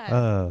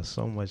 Yeah.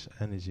 So much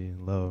energy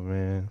and love,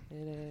 man.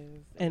 It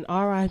is. And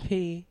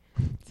R.I.P.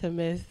 to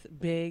Miss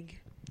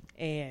Big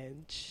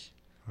Ange.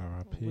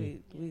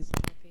 R.I.P. We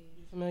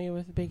familiar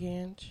with Big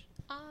Ange?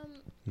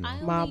 No. I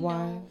only Mob know.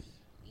 Wives.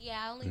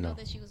 Yeah, I only know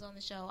that she was on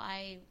the show.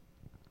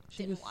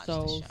 She didn't was watch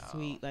so the show.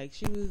 sweet. Like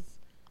she was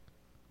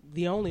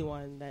the only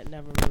one that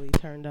never really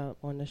turned up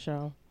on the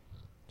show.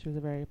 She was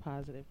a very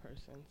positive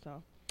person.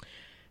 So,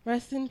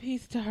 rest in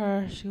peace to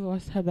her. She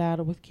lost her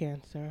battle with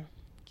cancer.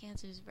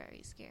 Cancer is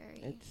very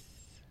scary. It's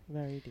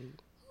very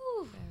deep.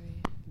 Ooh.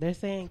 They're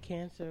saying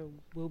cancer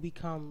will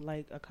become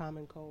like a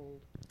common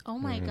cold. Oh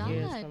my God.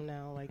 Years from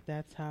now. Like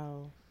that's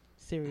how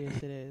serious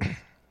it is.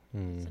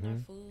 It's in our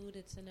food.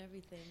 It's in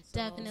everything. So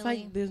Definitely. It's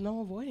like there's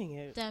no avoiding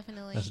it.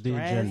 Definitely. That's the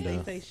Stress. agenda.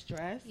 They say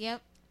stress.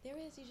 Yep. there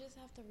is. You just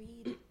have to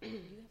read.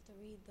 You have to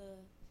read the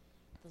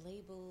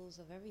labels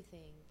of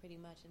everything, pretty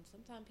much. And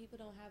sometimes people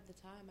don't have the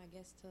time, I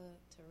guess, to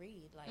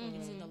read. Like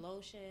it's in the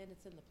lotion,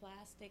 it's in the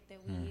plastic that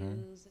we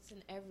use, it's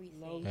in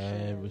everything.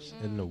 And it's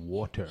in the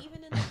water.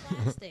 Even in the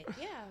plastic,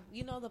 yeah.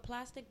 You know, the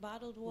plastic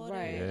bottled water.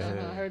 Right.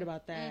 Yeah. I heard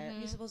about that.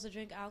 You're supposed to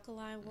drink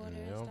alkaline water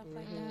and stuff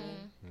like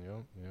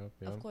that.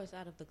 Yep. Of course,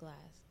 out of the glass.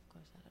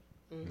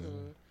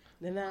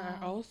 Then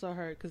I also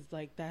heard, because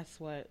like that's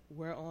what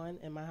we're on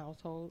in my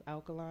household,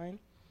 alkaline.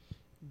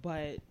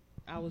 But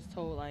I was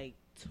told like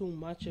too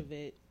much of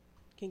it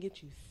can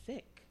get you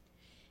sick.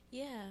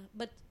 Yeah,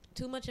 but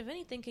too much of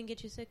anything can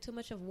get you sick. Too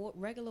much of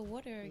regular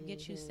water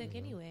gets you sick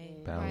anyway.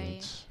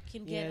 Balance. Right.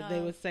 Can get,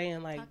 they were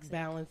saying like toxic.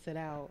 balance it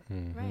out.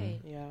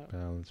 Right. Yeah.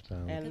 Balance.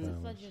 And because it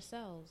floods your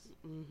cells.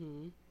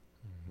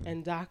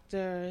 And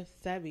Dr.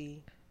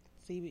 Sebi,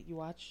 see, you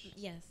watch?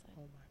 Yes.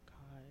 Oh my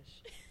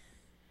gosh.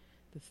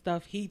 The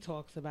stuff he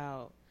talks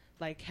about,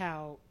 like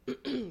how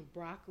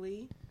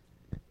broccoli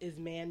is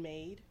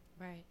man-made.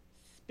 Right.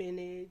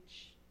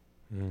 Spinach,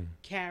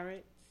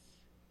 carrots,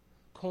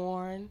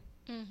 corn,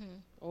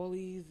 all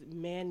these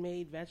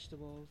man-made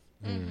vegetables.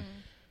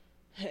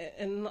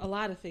 And a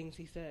lot of things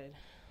he said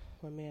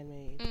were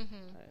man-made.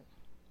 But,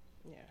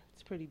 yeah,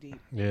 it's pretty deep.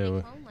 Yeah, they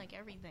clone like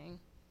everything.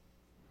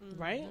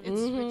 Right?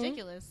 It's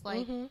ridiculous.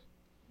 Like,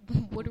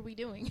 what are we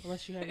doing?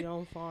 Unless you have your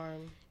own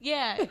farm.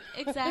 Yeah,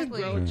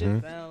 exactly. Grow it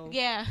yourself.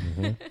 Yeah.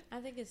 I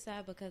think it's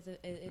sad because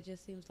it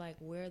just seems like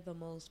we're the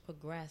most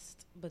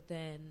progressed, but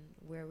then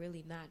we're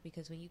really not,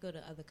 because when you go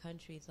to other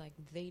countries, like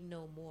they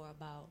know more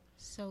about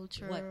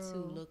what to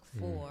look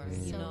for,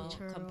 you know,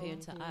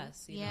 compared to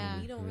us. You know,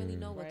 we don't really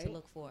know what to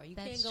look for. You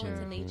can't go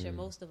into nature,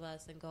 most of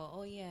us, and go,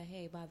 oh yeah,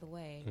 hey, by the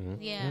way,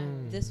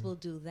 this will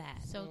do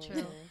that. So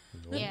true.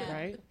 Yeah,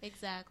 right?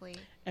 Exactly.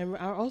 And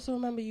I also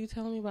remember you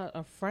telling me about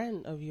a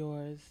friend of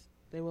yours.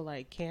 They were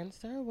like,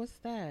 cancer? What's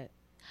that?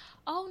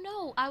 Oh,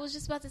 no. I was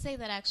just about to say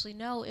that, actually.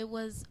 No, it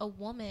was a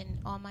woman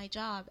on my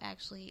job,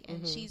 actually,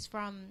 and she's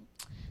from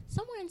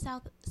somewhere in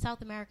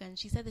South America, and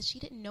she said that she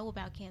didn't know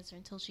about cancer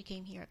until she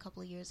came here a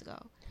couple of years ago.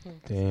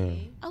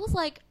 Damn. I was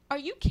like, are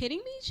you kidding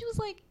me? She was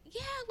like,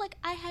 yeah, like,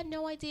 I had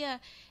no idea.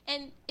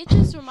 And it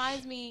just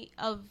reminds me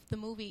of the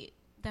movie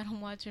that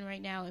I'm watching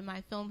right now in my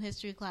film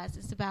history class.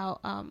 It's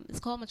about, it's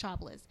called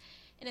Metropolis.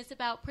 And it's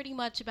about pretty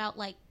much about,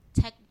 like,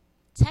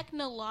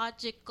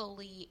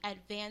 technologically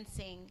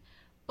advancing,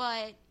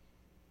 but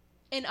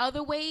in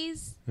other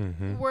ways,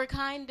 we're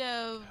kind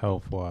of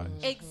health-wise,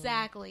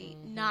 exactly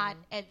not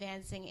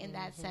advancing in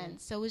that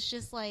sense. So it's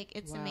just like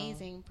it's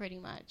amazing, pretty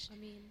much. I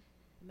mean,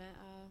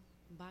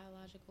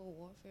 biological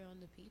warfare on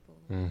the people.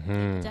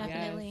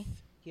 Definitely.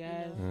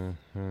 Yes.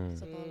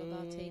 It's all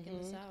about taking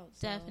us out.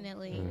 So.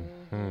 Definitely.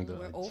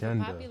 We're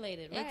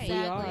overpopulated, right?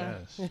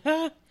 Exactly.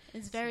 Yes.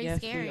 It's very yes,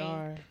 scary. We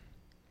are.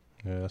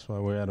 Yeah, that's why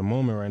we're at a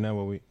moment right now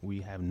where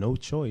we have no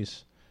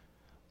choice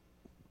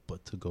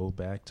but to go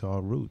back to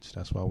our roots.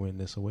 That's why we're in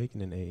this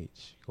awakening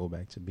age. Go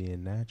back to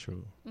being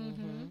natural.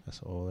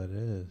 That's all it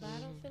is. But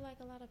I don't feel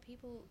like a lot of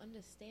people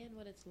understand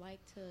what it's like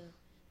to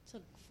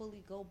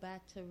fully go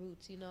back to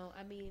roots. You know,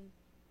 I mean,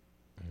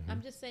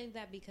 I'm just saying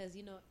that because,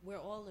 you know, we're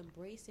all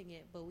embracing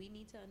it, but we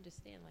need to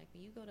understand, like,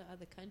 when you go to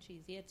other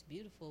countries, yeah, it's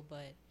beautiful,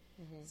 but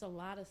it's a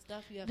lot of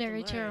stuff you have to learn.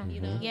 Very true.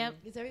 You know,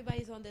 because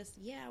everybody's on this,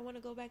 I want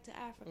to go back to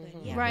Africa.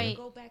 Yeah, I want to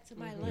go back to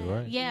my land.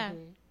 Right. Yeah.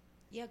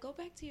 Yeah, go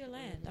back to your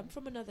land. I'm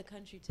from another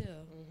country, too.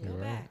 Go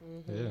back.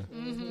 Yeah.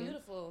 It's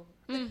beautiful.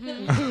 To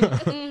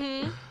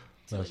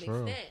That's an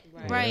true.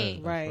 extent.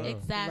 Right.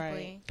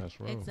 Exactly. That's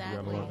true.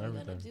 Exactly. How are we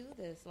going to do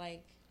this?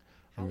 Like,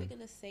 how are we going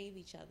to save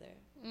each other?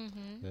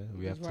 Yeah,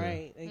 we have to.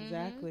 Right.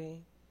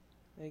 Exactly.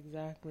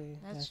 Exactly.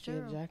 That's the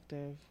true.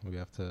 objective. We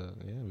have to.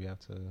 Yeah, we have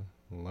to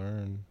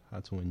learn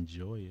how to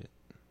enjoy it.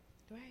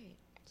 Right.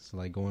 It's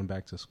like going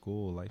back to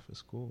school. Life is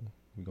school.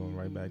 We're going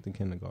right back to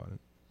kindergarten.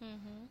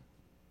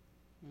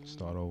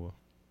 Start over.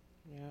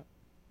 Yep.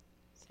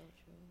 So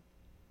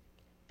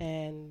true.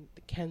 And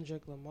the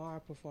Kendrick Lamar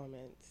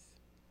performance.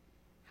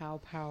 How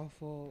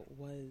powerful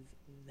was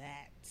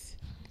that?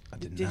 I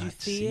did you not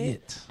see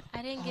it?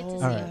 I didn't get to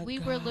see it. We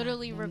were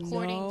literally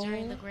recording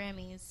during the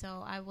Grammys,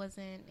 so I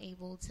wasn't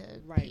able to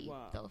beat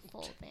the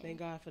full thing. Thank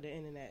God for the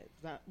internet.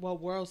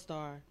 World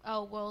Star.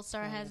 Oh, World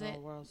Star has it?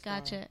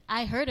 Gotcha.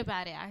 I heard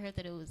about it. I heard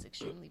that it was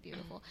extremely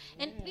beautiful.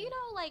 And, you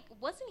know, like,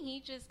 wasn't he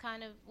just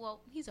kind of,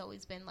 well, he's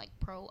always been, like,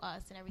 pro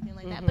us and everything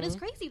like that. But it's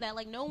crazy that,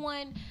 like, no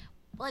one,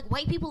 like,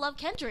 white people love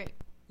Kendrick.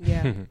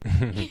 Yeah.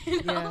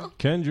 You know?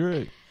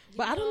 Kendrick.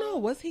 But I don't know.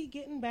 Was he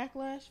getting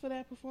backlash for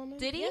that performance?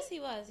 Did he? Yes,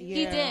 he was. He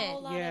did. A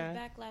whole lot of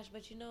backlash.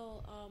 But, you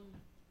know,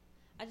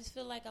 I just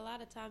feel like a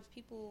lot of times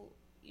people,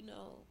 you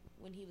know,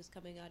 when he was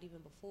coming out even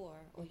before,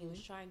 or he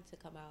was trying to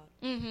come out,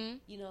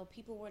 you know,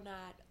 people were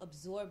not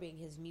absorbing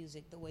his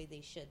music the way they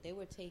should. They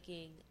were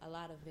taking a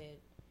lot of it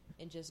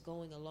and just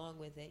going along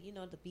with it. You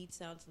know, the beat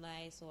sounds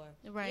nice, or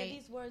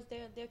these words,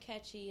 they're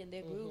catchy and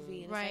they're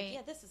groovy. And it's like,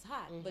 yeah, this is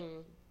hot. But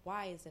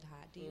why is it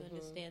hot? Do you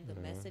understand the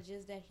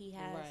messages that he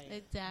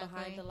has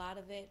behind a lot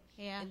of it?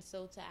 Yeah. And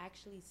so to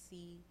actually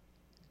see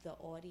the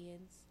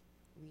audience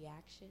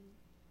reaction,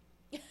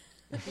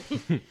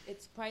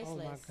 it's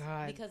priceless. Oh my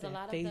God, because a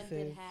lot of them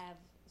did have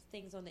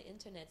things on the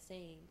internet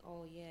saying,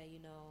 "Oh yeah, you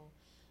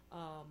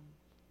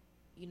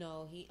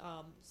know, he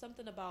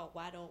something about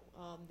why don't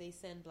they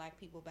send black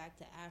people back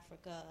to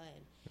Africa,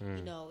 and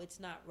you know, it's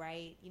not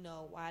right. You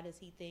know, why does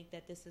he think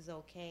that this is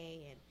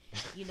okay? And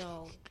you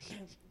know,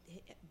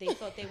 they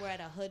thought they were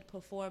at a hood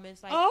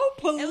performance. Like, oh,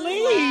 please!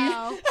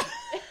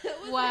 It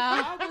was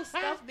like horrible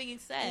stuff being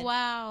said.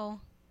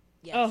 Wow.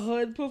 Yes. A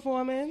hood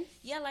performance?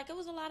 Yeah, like it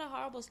was a lot of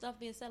horrible stuff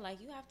being said.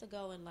 Like, you have to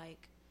go and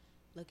like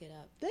look it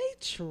up. They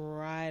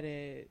tried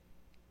it.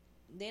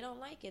 They don't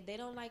like it. They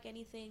don't like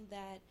anything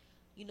that,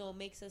 you know,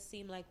 makes us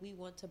seem like we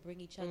want to bring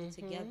each other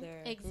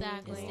together.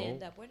 Exactly. And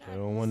stand up. We're not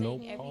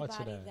saying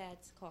everybody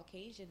that's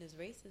Caucasian is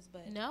racist,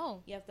 but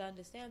you have to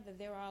understand that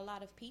there are a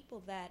lot of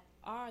people that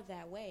are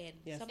that way.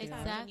 And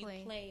sometimes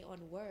when you play on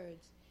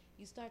words,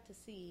 you start to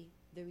see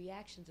the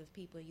reactions of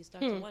people. You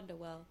start to wonder,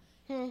 well,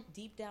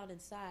 deep down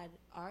inside,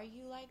 are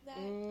you like that?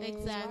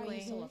 Exactly. Why are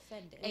you so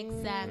offended?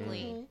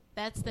 Exactly.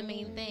 That's the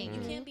main thing.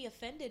 You can't be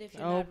offended if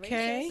you're not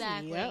racist.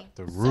 Exactly. Yep.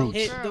 The roots.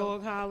 Hit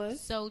dog hollers.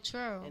 So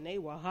true. And they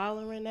were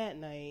hollering that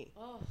night.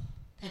 Oh,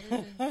 that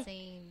is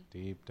insane.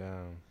 Deep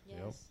down. Yes.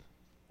 Yep.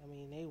 I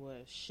mean, they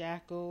were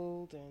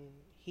shackled and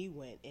he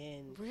went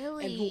in.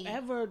 Really? And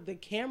whoever the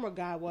camera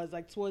guy was,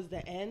 like towards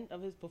the end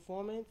of his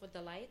performance. with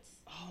the lights?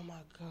 Oh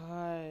my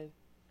God.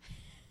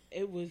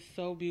 It was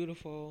so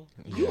beautiful.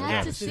 You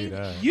have to see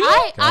that.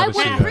 I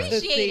would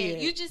appreciate it.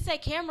 You just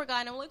said camera guy,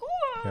 and I'm like,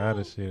 wow.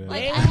 Gotta see that.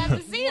 Like, I have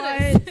to see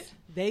this.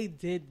 They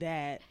did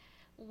that.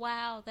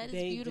 Wow, that is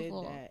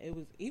beautiful. They did that. It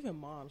was even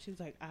Mom. She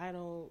was like, I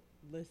don't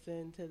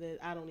listen to this.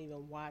 I don't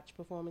even watch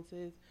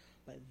performances.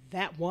 But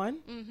that one,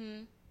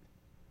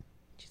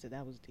 she said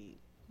that was deep.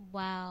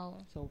 Wow.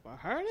 So for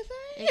her to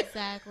say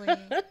Exactly.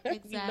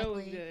 Exactly. You know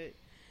it's good.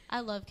 I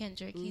love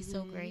Kendrick. He's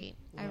so great.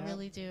 I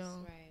really do. That's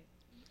right.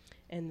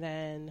 And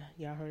then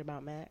y'all heard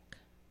about MAC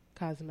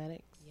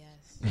Cosmetics?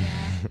 Yes.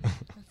 Yeah.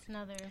 That's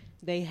another.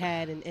 They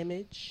had an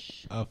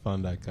image I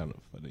found that kind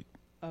of funny.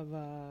 of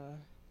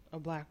a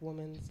black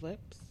woman's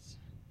lips.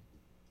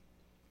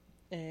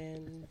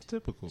 And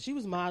Typical. she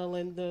was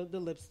modeling the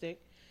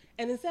lipstick.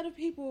 And instead of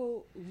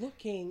people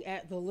looking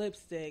at the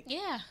lipstick,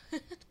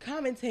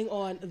 commenting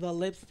on the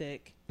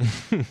lipstick,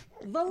 the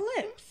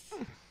lips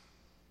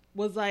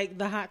was like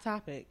the hot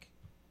topic.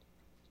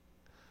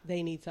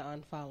 They need to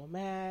unfollow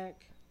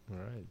MAC.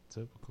 Right,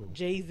 typical.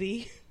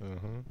 Jay-Z.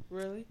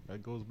 Really?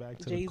 That goes back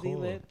to Jay-Z the core.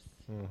 lips.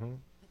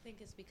 I think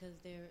it's because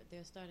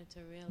they're starting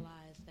to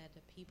realize that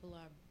the people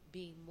are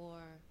being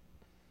more.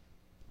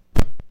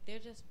 They're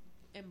just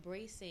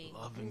embracing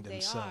Loving who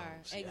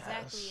themselves. They are.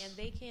 Exactly, Yes. and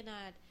they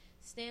cannot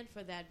stand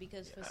for that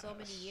because for so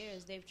many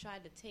years they've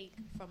tried to take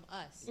from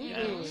us.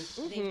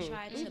 They've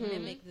tried to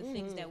mimic the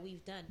things that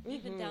we've done,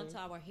 even down to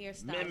our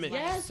hairstyles. Mimic.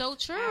 Like Yes. So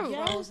true.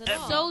 afros and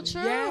all. So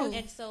true. Yes.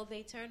 And so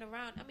they turn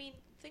around. I mean,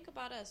 think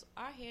about us.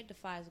 Our hair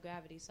defies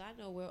gravity, so I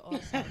know we're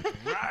awesome.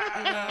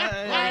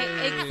 Right.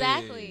 Like,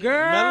 exactly.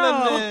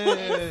 Girl.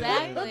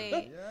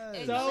 Exactly.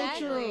 Yes. So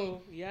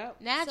true.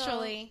 Yep.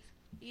 Naturally.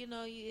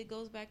 So, it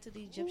goes back to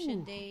the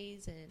Egyptian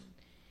days and,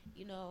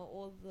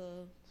 all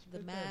the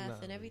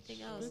math and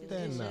everything else. Spit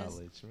that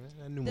knowledge,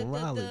 man. That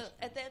numerology.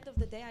 At the end of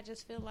the day, I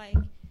just feel like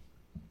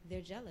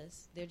they're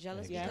jealous. They're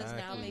jealous because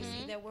now they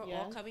see that we're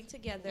all coming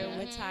together.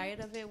 We're tired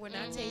of it. We're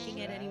not taking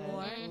it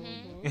anymore.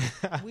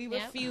 We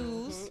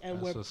refuse.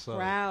 And we're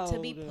proud to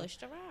be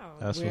pushed around.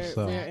 That's what's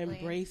up. We're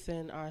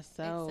embracing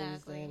ourselves.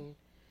 And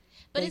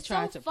but it's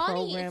so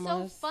funny. It's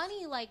so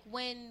funny, like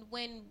when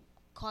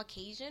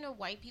Caucasian or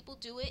white people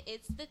do it,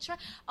 it's the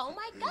trend. Oh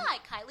my God,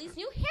 Kylie's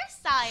new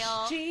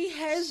hairstyle. She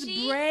has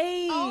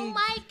braids. Oh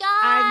my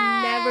God.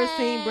 I've never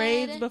seen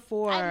braids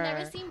before.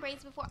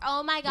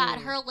 Oh my God,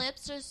 her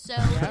lips are so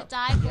to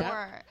die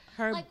for.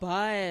 Her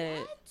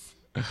butt.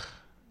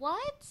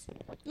 What?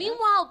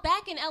 Meanwhile,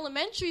 back in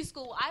elementary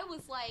school, I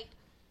was like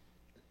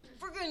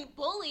freaking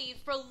bullied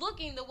for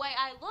looking the way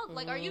I look.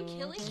 Like, are you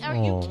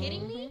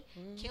kidding me?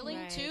 Killing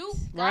too?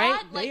 God?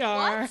 Right? Like, they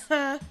are.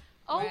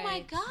 Oh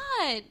my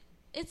God.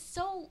 It's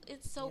so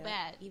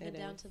bad. Even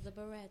down to the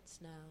barrettes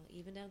now.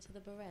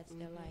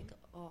 They're like,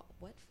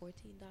 what, $14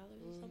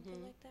 or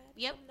something like that?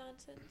 Yep. Some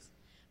nonsense.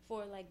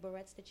 For like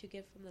barrettes that you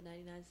get from the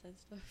 99-cent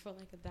store for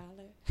like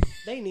 $1.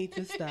 They need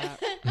to stop.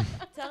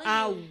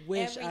 I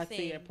wish I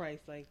see a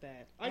price like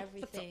that.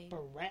 Everything.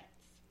 Barrettes.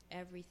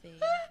 Everything.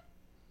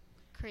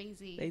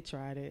 Crazy. They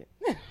tried it.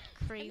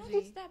 Crazy. And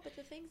not just that, but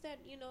the things that,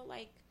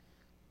 like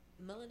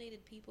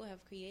melanated people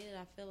have created,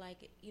 I feel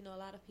like, a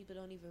lot of people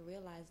don't even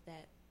realize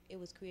that it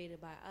was created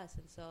by us.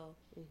 And so,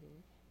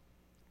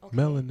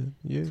 melanin,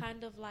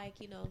 kind of like,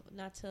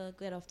 not to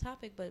get off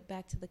topic, but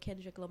back to the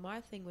Kendrick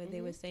Lamar thing where they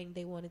were saying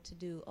they wanted to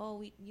do,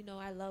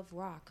 I love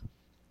rock.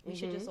 We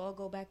should just all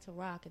go back to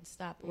rock and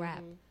stop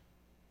rap.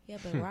 Yeah,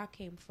 but rock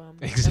came from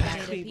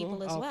melanated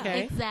people as well.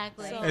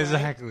 Exactly. So,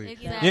 exactly.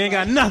 Exactly. You ain't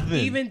got nothing.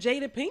 Even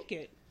Jada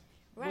Pinkett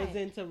was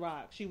into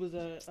rock. She was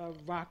a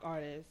rock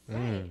artist.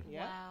 Right.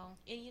 Yep. Wow.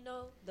 And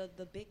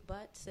the big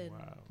butts and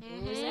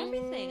just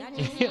everything. I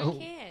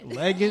can't.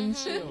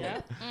 Leggings.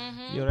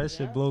 Yo, that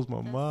shit blows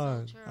my That's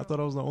mind. so I thought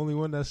I was the only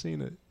one that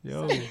seen it.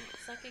 Yo.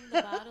 Sucking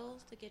the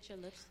bottles to get your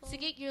lips full. To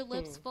get your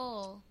lips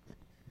full.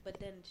 But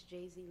then it's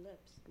Jay-Z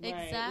lips.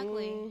 Right.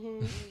 Exactly.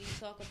 You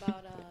talk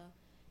about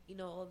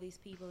all these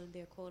people in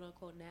their quote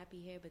unquote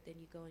nappy hair, but then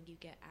you go and you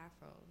get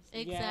afros.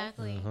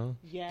 Exactly.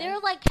 Yes. There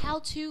are like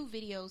how-to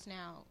videos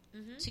now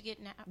to get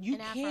You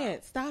an afro.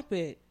 can't stop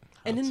it.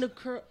 And then the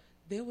curl.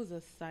 There was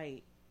a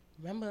site.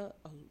 Remember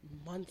a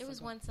month There was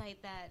ago. one site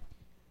that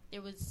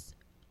there was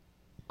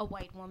a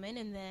white woman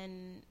and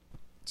then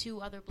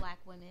 2 other black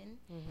women,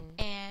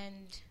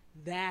 and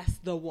that's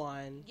the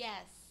one.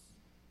 yes,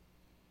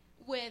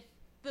 with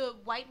the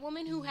white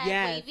woman who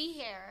had wavy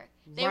hair,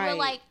 they were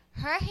like,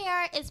 her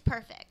hair is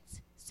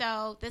perfect.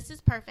 So this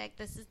is perfect.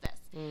 This is this.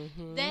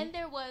 Then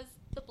there was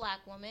the black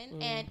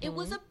woman, and it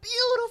was a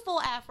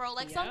beautiful afro,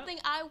 like something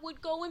I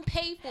would go and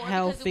pay for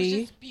because it was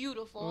just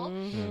beautiful.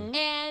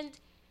 And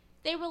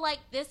they were like,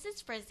 this is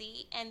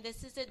frizzy, and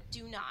this is a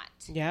do not.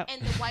 Yep.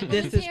 And the white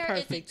this woman's is hair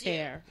perfect is a do.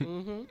 Hair.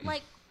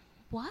 Like,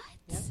 what?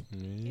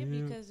 Yeah,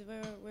 because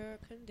we're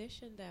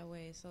conditioned that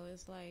way. So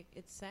it's like,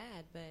 it's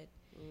sad, but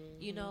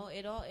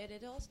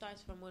it all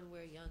starts from when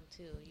we're young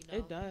too.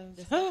 It does.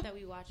 The stuff that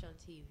we watch on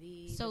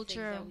TV, So the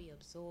true. things that we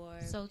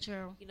absorb. So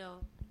true.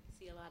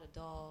 See a lot of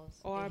dolls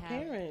Or our have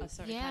parents. A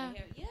certain kind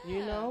of hair.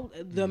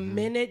 Yeah. The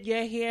minute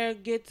your hair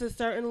gets a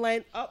certain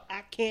length,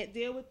 I can't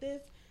deal with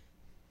this.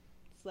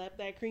 Slap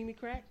that creamy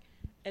crack,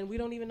 and we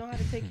don't even know how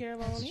to take care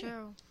of our own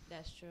hair.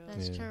 That's true.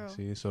 That's true.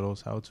 See, so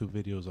those how-to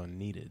videos are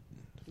needed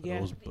for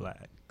those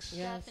blacks.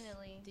 Yes.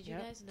 Definitely. Did you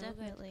guys know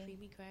Definitely. that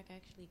creamy crack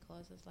actually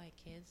causes like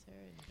cancer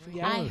and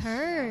Yes. I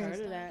heard. I heard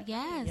of that.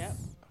 Yes. Yep.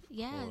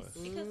 Yes.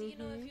 Because if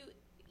you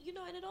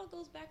and it all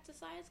goes back to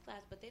science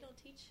class, but they don't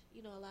teach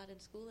a lot in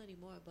school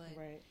anymore. But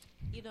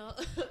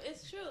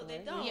it's true, they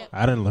don't. Yep.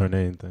 I didn't learn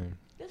anything.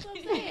 That's what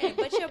I'm saying.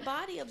 But your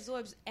body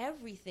absorbs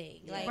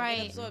everything. Like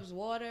it absorbs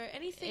water,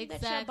 anything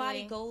that your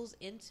body goes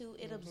into,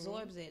 it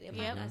absorbs it. It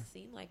might not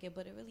seem like it,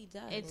 but it really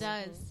does. It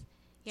does.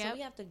 So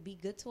we have to be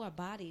good to our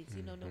bodies,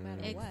 no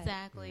matter what.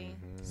 Exactly.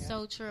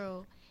 So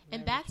true.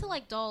 And back to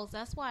like dolls,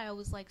 that's why I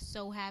was like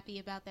so happy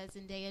about that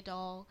Zendaya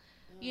doll.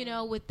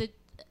 With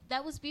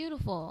that was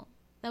beautiful.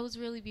 That was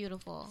really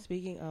beautiful.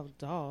 Speaking of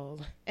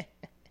dolls,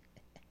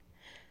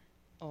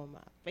 on my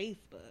Facebook.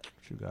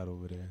 What you got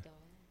over there?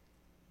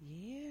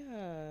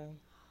 Yeah.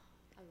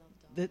 I love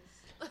dolls.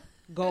 The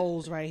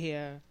goals right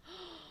here.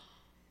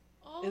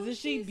 Isn't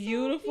she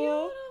beautiful?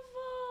 So beautiful?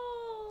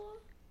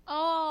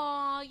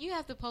 Oh, you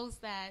have to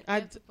post that. I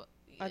did.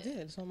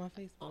 It's on my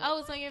Facebook. Oh,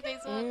 it's on your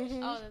Facebook?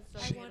 Oh,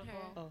 that's so I want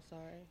beautiful. her. Oh,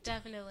 sorry.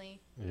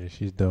 Definitely. Yeah,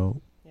 she's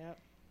dope. Yep.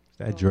 Is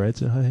that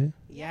dreads in her hair?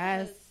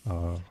 Yes.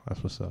 Oh,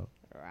 that's what's up.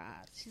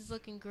 Right. She's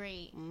looking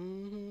great.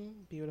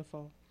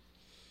 Beautiful.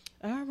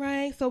 All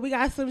right. So we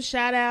got some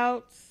shout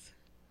outs.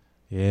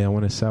 Yeah, I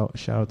want to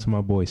shout out to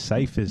my boy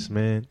Cyphers,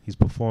 man. He's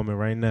performing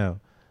right now.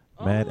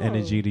 Mad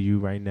energy to you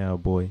right now,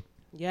 boy.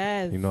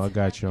 Yes. You know I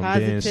got you. I'm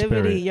being spirit.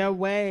 Positivity your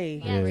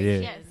way.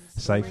 Yeah.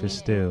 Cypher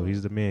still.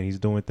 He's the man. He's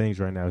doing things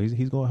right now.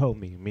 He's gonna help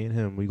me. Me and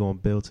him, we gonna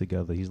build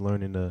together. He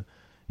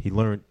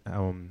learned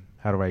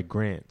how to write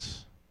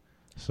grants.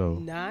 So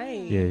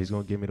nice. Yeah, he's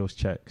gonna give me those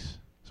checks.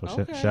 So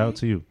shout out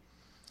to you.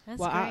 That's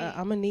great.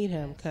 I'm gonna need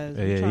him because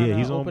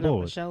he's on board.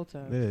 Up a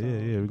shelter.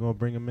 Yeah. We're gonna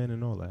bring him in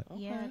and all that.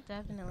 Okay. Yeah,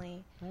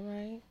 definitely. All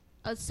right.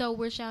 So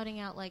we're shouting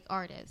out like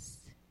artists,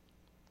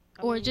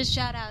 or just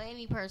shout out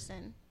any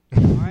person.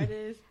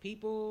 Artists,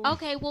 people.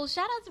 Okay, well,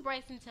 shout out to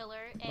Bryson Tiller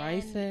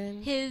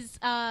and his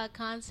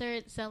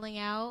concert selling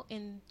out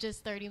in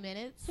just 30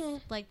 minutes.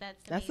 Like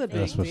that's a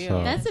big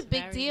deal. That's a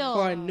big deal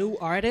for a new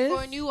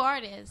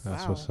artist.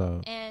 That's what's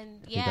up.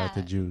 And he got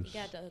the juice.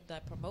 Yeah,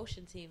 the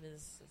promotion team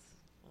is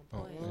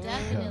on point.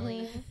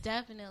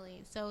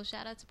 Definitely. So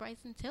shout out to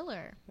Bryson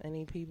Tiller.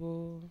 Any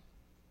people,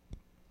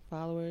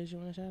 followers you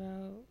want to shout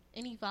out?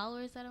 Any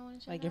followers that I want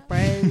to shout out? Like your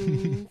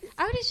friends.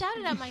 I already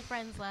shouted out my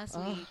friends last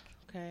week.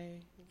 Okay.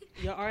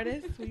 Your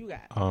artist? Who you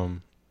got?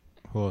 Who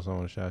else I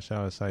want to shout? Shout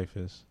out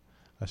Cyphers.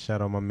 I shout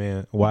out my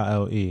man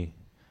YLE.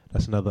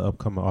 That's another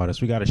upcoming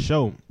artist. We got a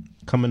show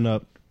coming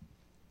up.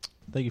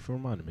 Thank you for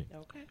reminding me.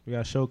 Okay. We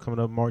got a show coming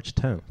up March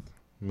 10th.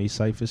 Me,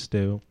 Cyphers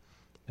still,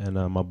 and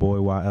my boy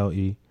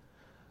YLE.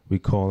 We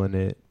calling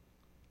it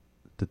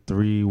the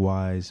 3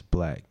 Wise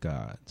Black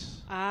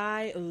Gods.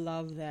 I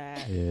love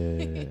that.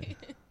 Yeah.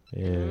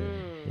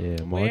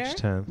 March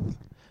 10th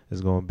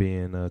is gonna be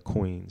in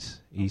Queens,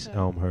 East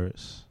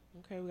Elmhurst.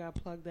 Okay, we gotta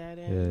plug that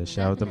in. Yeah,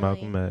 shout out to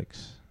Malcolm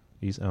X,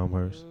 East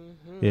Elmhurst.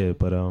 Yeah,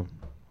 but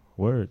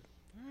word.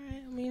 All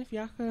right, I mean, if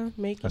y'all can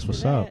make that's it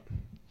what's that. up.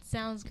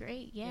 Sounds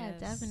great. Yeah,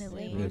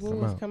 definitely.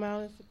 People come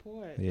out and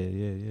support. Yeah.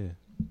 You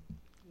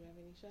have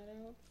any shout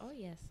outs? Oh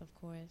yes, of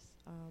course.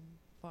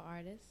 For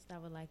artists, I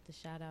would like to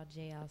shout out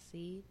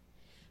JLC,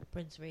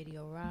 Prince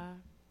Radio Ra,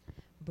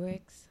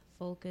 Bricks,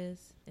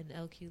 Focus, and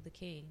LQ the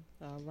King.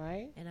 All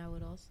right. And I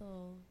would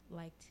also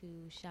like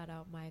to shout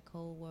out my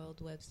Cold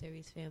World web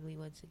series family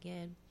once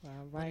again.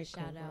 All right.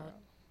 Shout out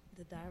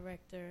the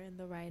director and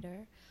the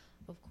writer,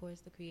 of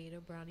course, the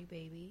creator, Brownie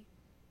Baby.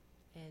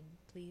 And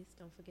please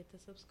don't forget to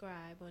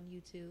subscribe on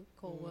YouTube,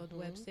 Cold World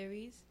web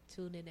series.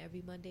 Tune in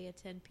every Monday at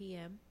 10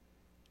 p.m.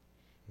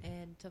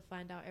 And to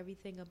find out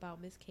everything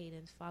about Miss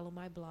Kaydence, follow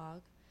my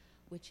blog,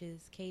 which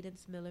is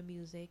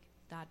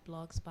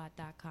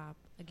kaydence.millermusic.blogspot.com.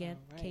 Again,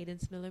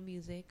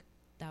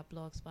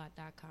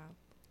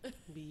 kaydence.millermusic.blogspot.com.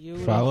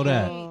 Beautiful. Follow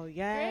that.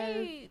 Yes.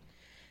 Great.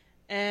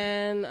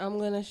 And I'm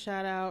going to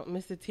shout out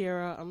Mr.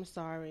 Tira. I'm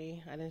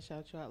sorry. I didn't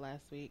shout you out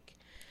last week.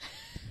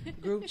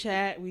 Group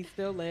chat. We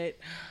still lit.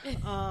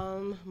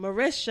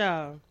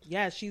 Marisha.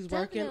 Yeah, she's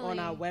working on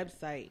our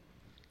website.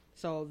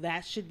 So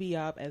that should be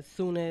up as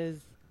soon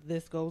as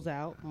this goes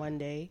out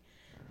Monday.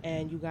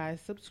 And you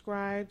guys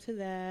subscribe to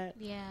that.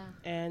 Yeah.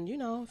 And, you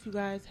know, if you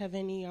guys have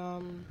any,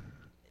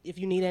 if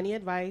you need any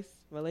advice,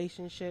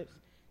 relationships,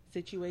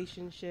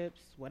 situationships,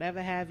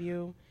 whatever have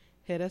you,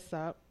 hit us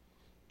up.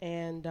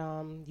 And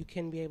you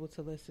can be able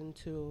to listen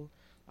to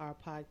our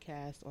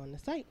podcast on the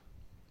site.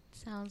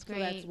 Sounds great.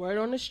 So that's Word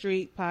on the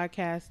Street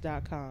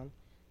podcast.com.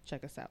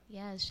 Check us out.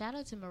 Yeah, shout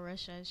out to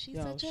Marisha. She's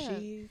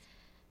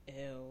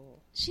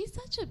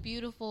such a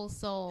beautiful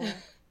soul.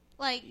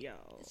 Like,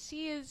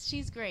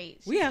 she's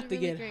great. We have to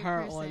get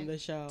her on the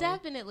show.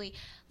 Definitely.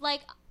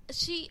 Like,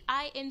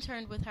 I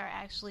interned with her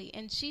actually,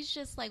 and she's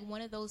just like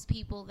one of those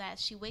people that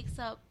she wakes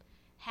up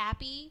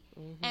happy,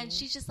 and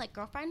she's just like,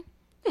 girlfriend,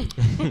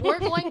 we're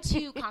going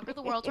to conquer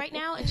the world right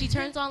now. And she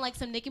turns on like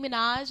some Nicki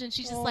Minaj, and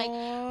she's just like,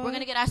 we're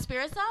gonna get our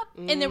spirits up,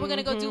 and then we're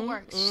gonna go do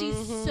work. She's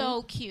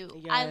so cute.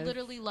 Yes. I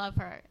literally love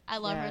her. I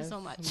love her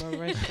so much.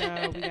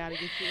 Marisha, we gotta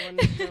get you on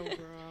the show,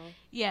 girl.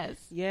 Yes.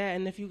 Yeah,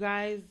 and if you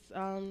guys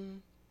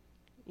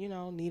you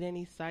know, need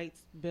any sites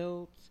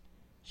built,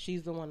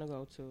 she's the one to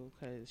go to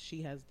because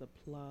she has the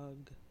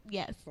plug.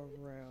 Yes. For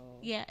real.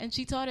 Yeah, and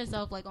she taught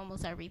herself like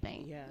almost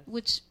everything. Yes.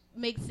 Which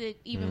makes it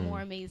even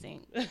more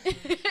amazing.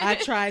 I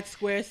tried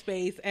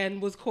Squarespace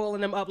and was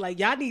calling them up like,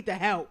 y'all need the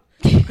help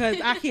because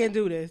I can't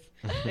do this.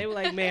 They were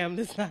like, ma'am,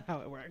 this is not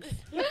how it works.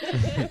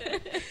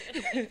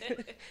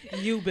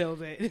 You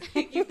build it.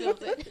 You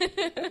build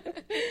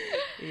it.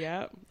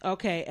 Yep.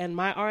 Okay, and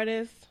my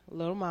artist,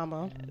 Lil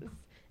Mama,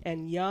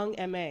 and Young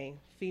M.A.,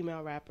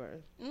 female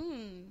rapper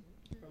from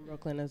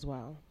Brooklyn as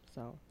well.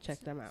 So check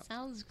them out.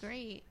 Sounds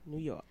great. New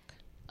York.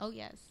 Oh,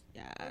 yes.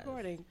 Yeah.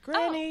 Recording.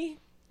 Granny.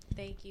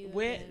 Thank you.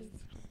 Wait,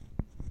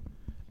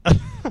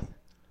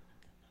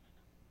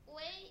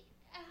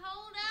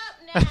 hold up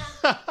now.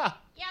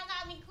 Y'all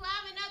got me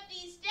climbing up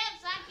these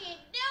steps. I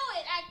can't do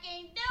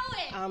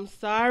it. I'm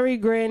sorry,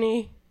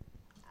 Granny.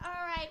 All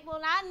right.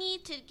 Well, I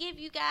need to give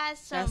you guys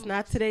some. That's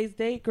not today's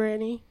date,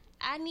 Granny.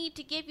 I need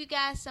to give you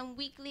guys some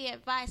weekly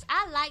advice.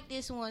 I like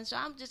this one, so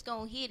I'm just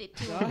going to hit it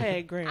too. Go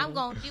ahead, Granny. I'm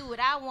going to do what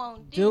I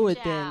want to do. Do it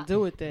then.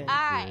 Do it then. All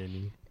right.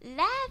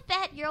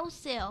 Laugh at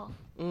yourself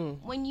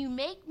when you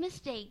make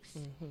mistakes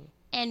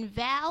and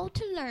vow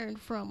to learn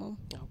from them.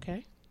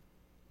 Okay.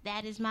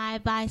 That is my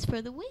advice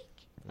for the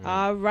week.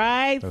 All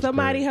right. That's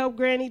Somebody great. help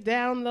Granny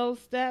down those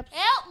steps.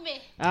 Help me.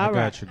 All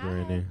right. Got you,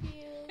 Granny.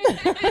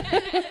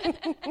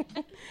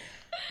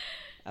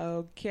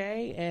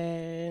 Okay,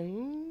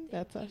 and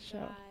that's our show.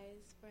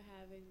 Guys, for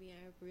having me,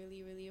 I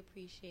really, really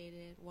appreciate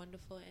it.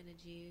 Wonderful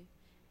energy.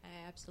 I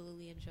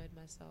absolutely enjoyed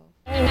myself.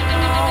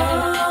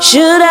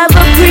 Should have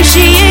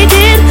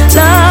appreciated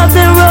love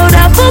that wrote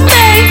out for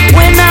me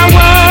when I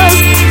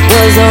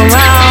was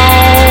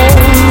around.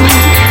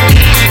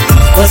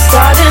 We're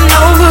starting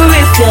over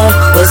if you,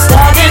 we're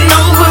starting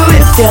over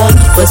if you,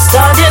 we're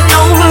starting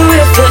over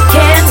if you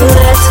can't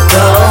let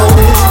go.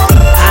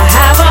 I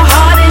have a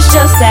heart, it's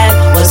just that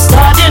we're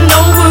starting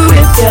over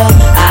if you.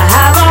 I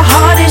have a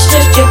heart, it's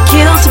just you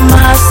killed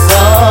my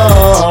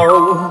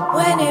soul.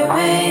 When it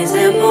rains,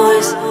 it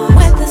pours,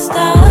 when the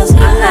stars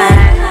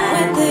align,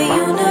 when the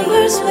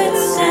universe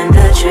splits and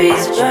the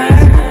trees burn.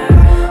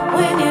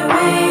 When it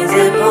rains,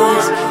 it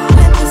pours,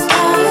 when the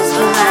stars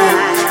align,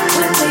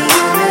 when the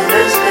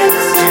universe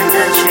splits and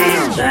the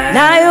trees burn.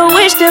 Now you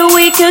wish that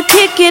we could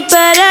kick it,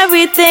 but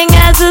everything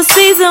has a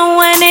season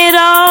when it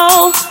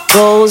all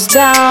goes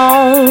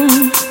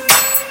down.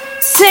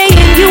 Saying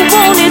you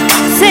want it,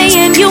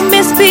 saying you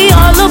miss me,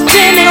 all up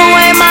in it,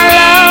 when my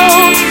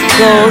love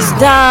goes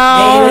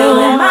down. Baby,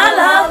 when my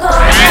love goes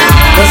down.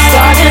 We're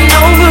starting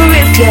over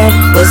if you,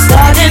 we're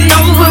starting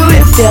over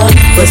if you,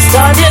 we're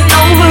starting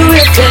over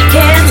if you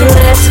can't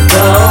let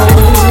go.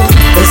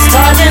 We're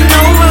starting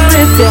over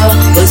if you,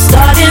 we're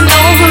starting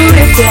over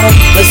if you,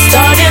 we're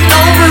starting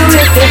over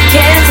if you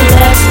can't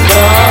let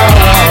go.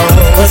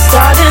 We're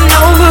starting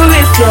over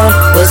if you,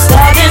 we're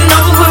starting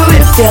over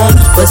if you,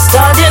 we're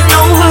starting